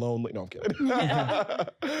 Lonely. No, I'm kidding.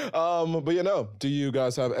 But do you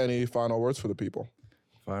guys have any final words for the people?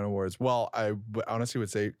 Final words. Well, I honestly would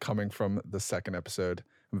say, coming from the second episode,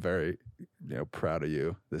 I'm very, proud of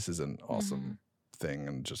you. This is an awesome thing,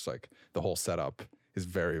 and just like the whole setup is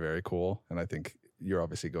very, very cool. And I think you're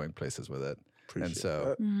obviously going places with it, Appreciate and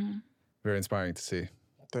so that. very inspiring to see.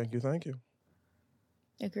 Thank you.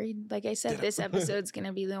 Agreed. Like I said, this episode's going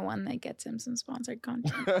to be the one that gets him some sponsored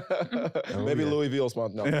content. Maybe yeah. Louis V will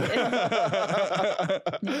sponsor. No. You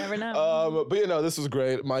never know. But this is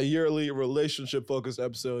great. My yearly relationship-focused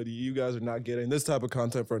episode. You guys are not getting this type of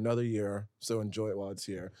content for another year, so enjoy it while it's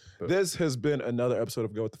here. This has been another episode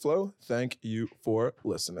of Go With The Flow. Thank you for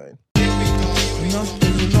listening.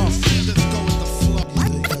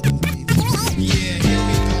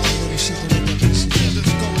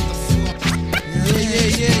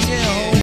 Yeah.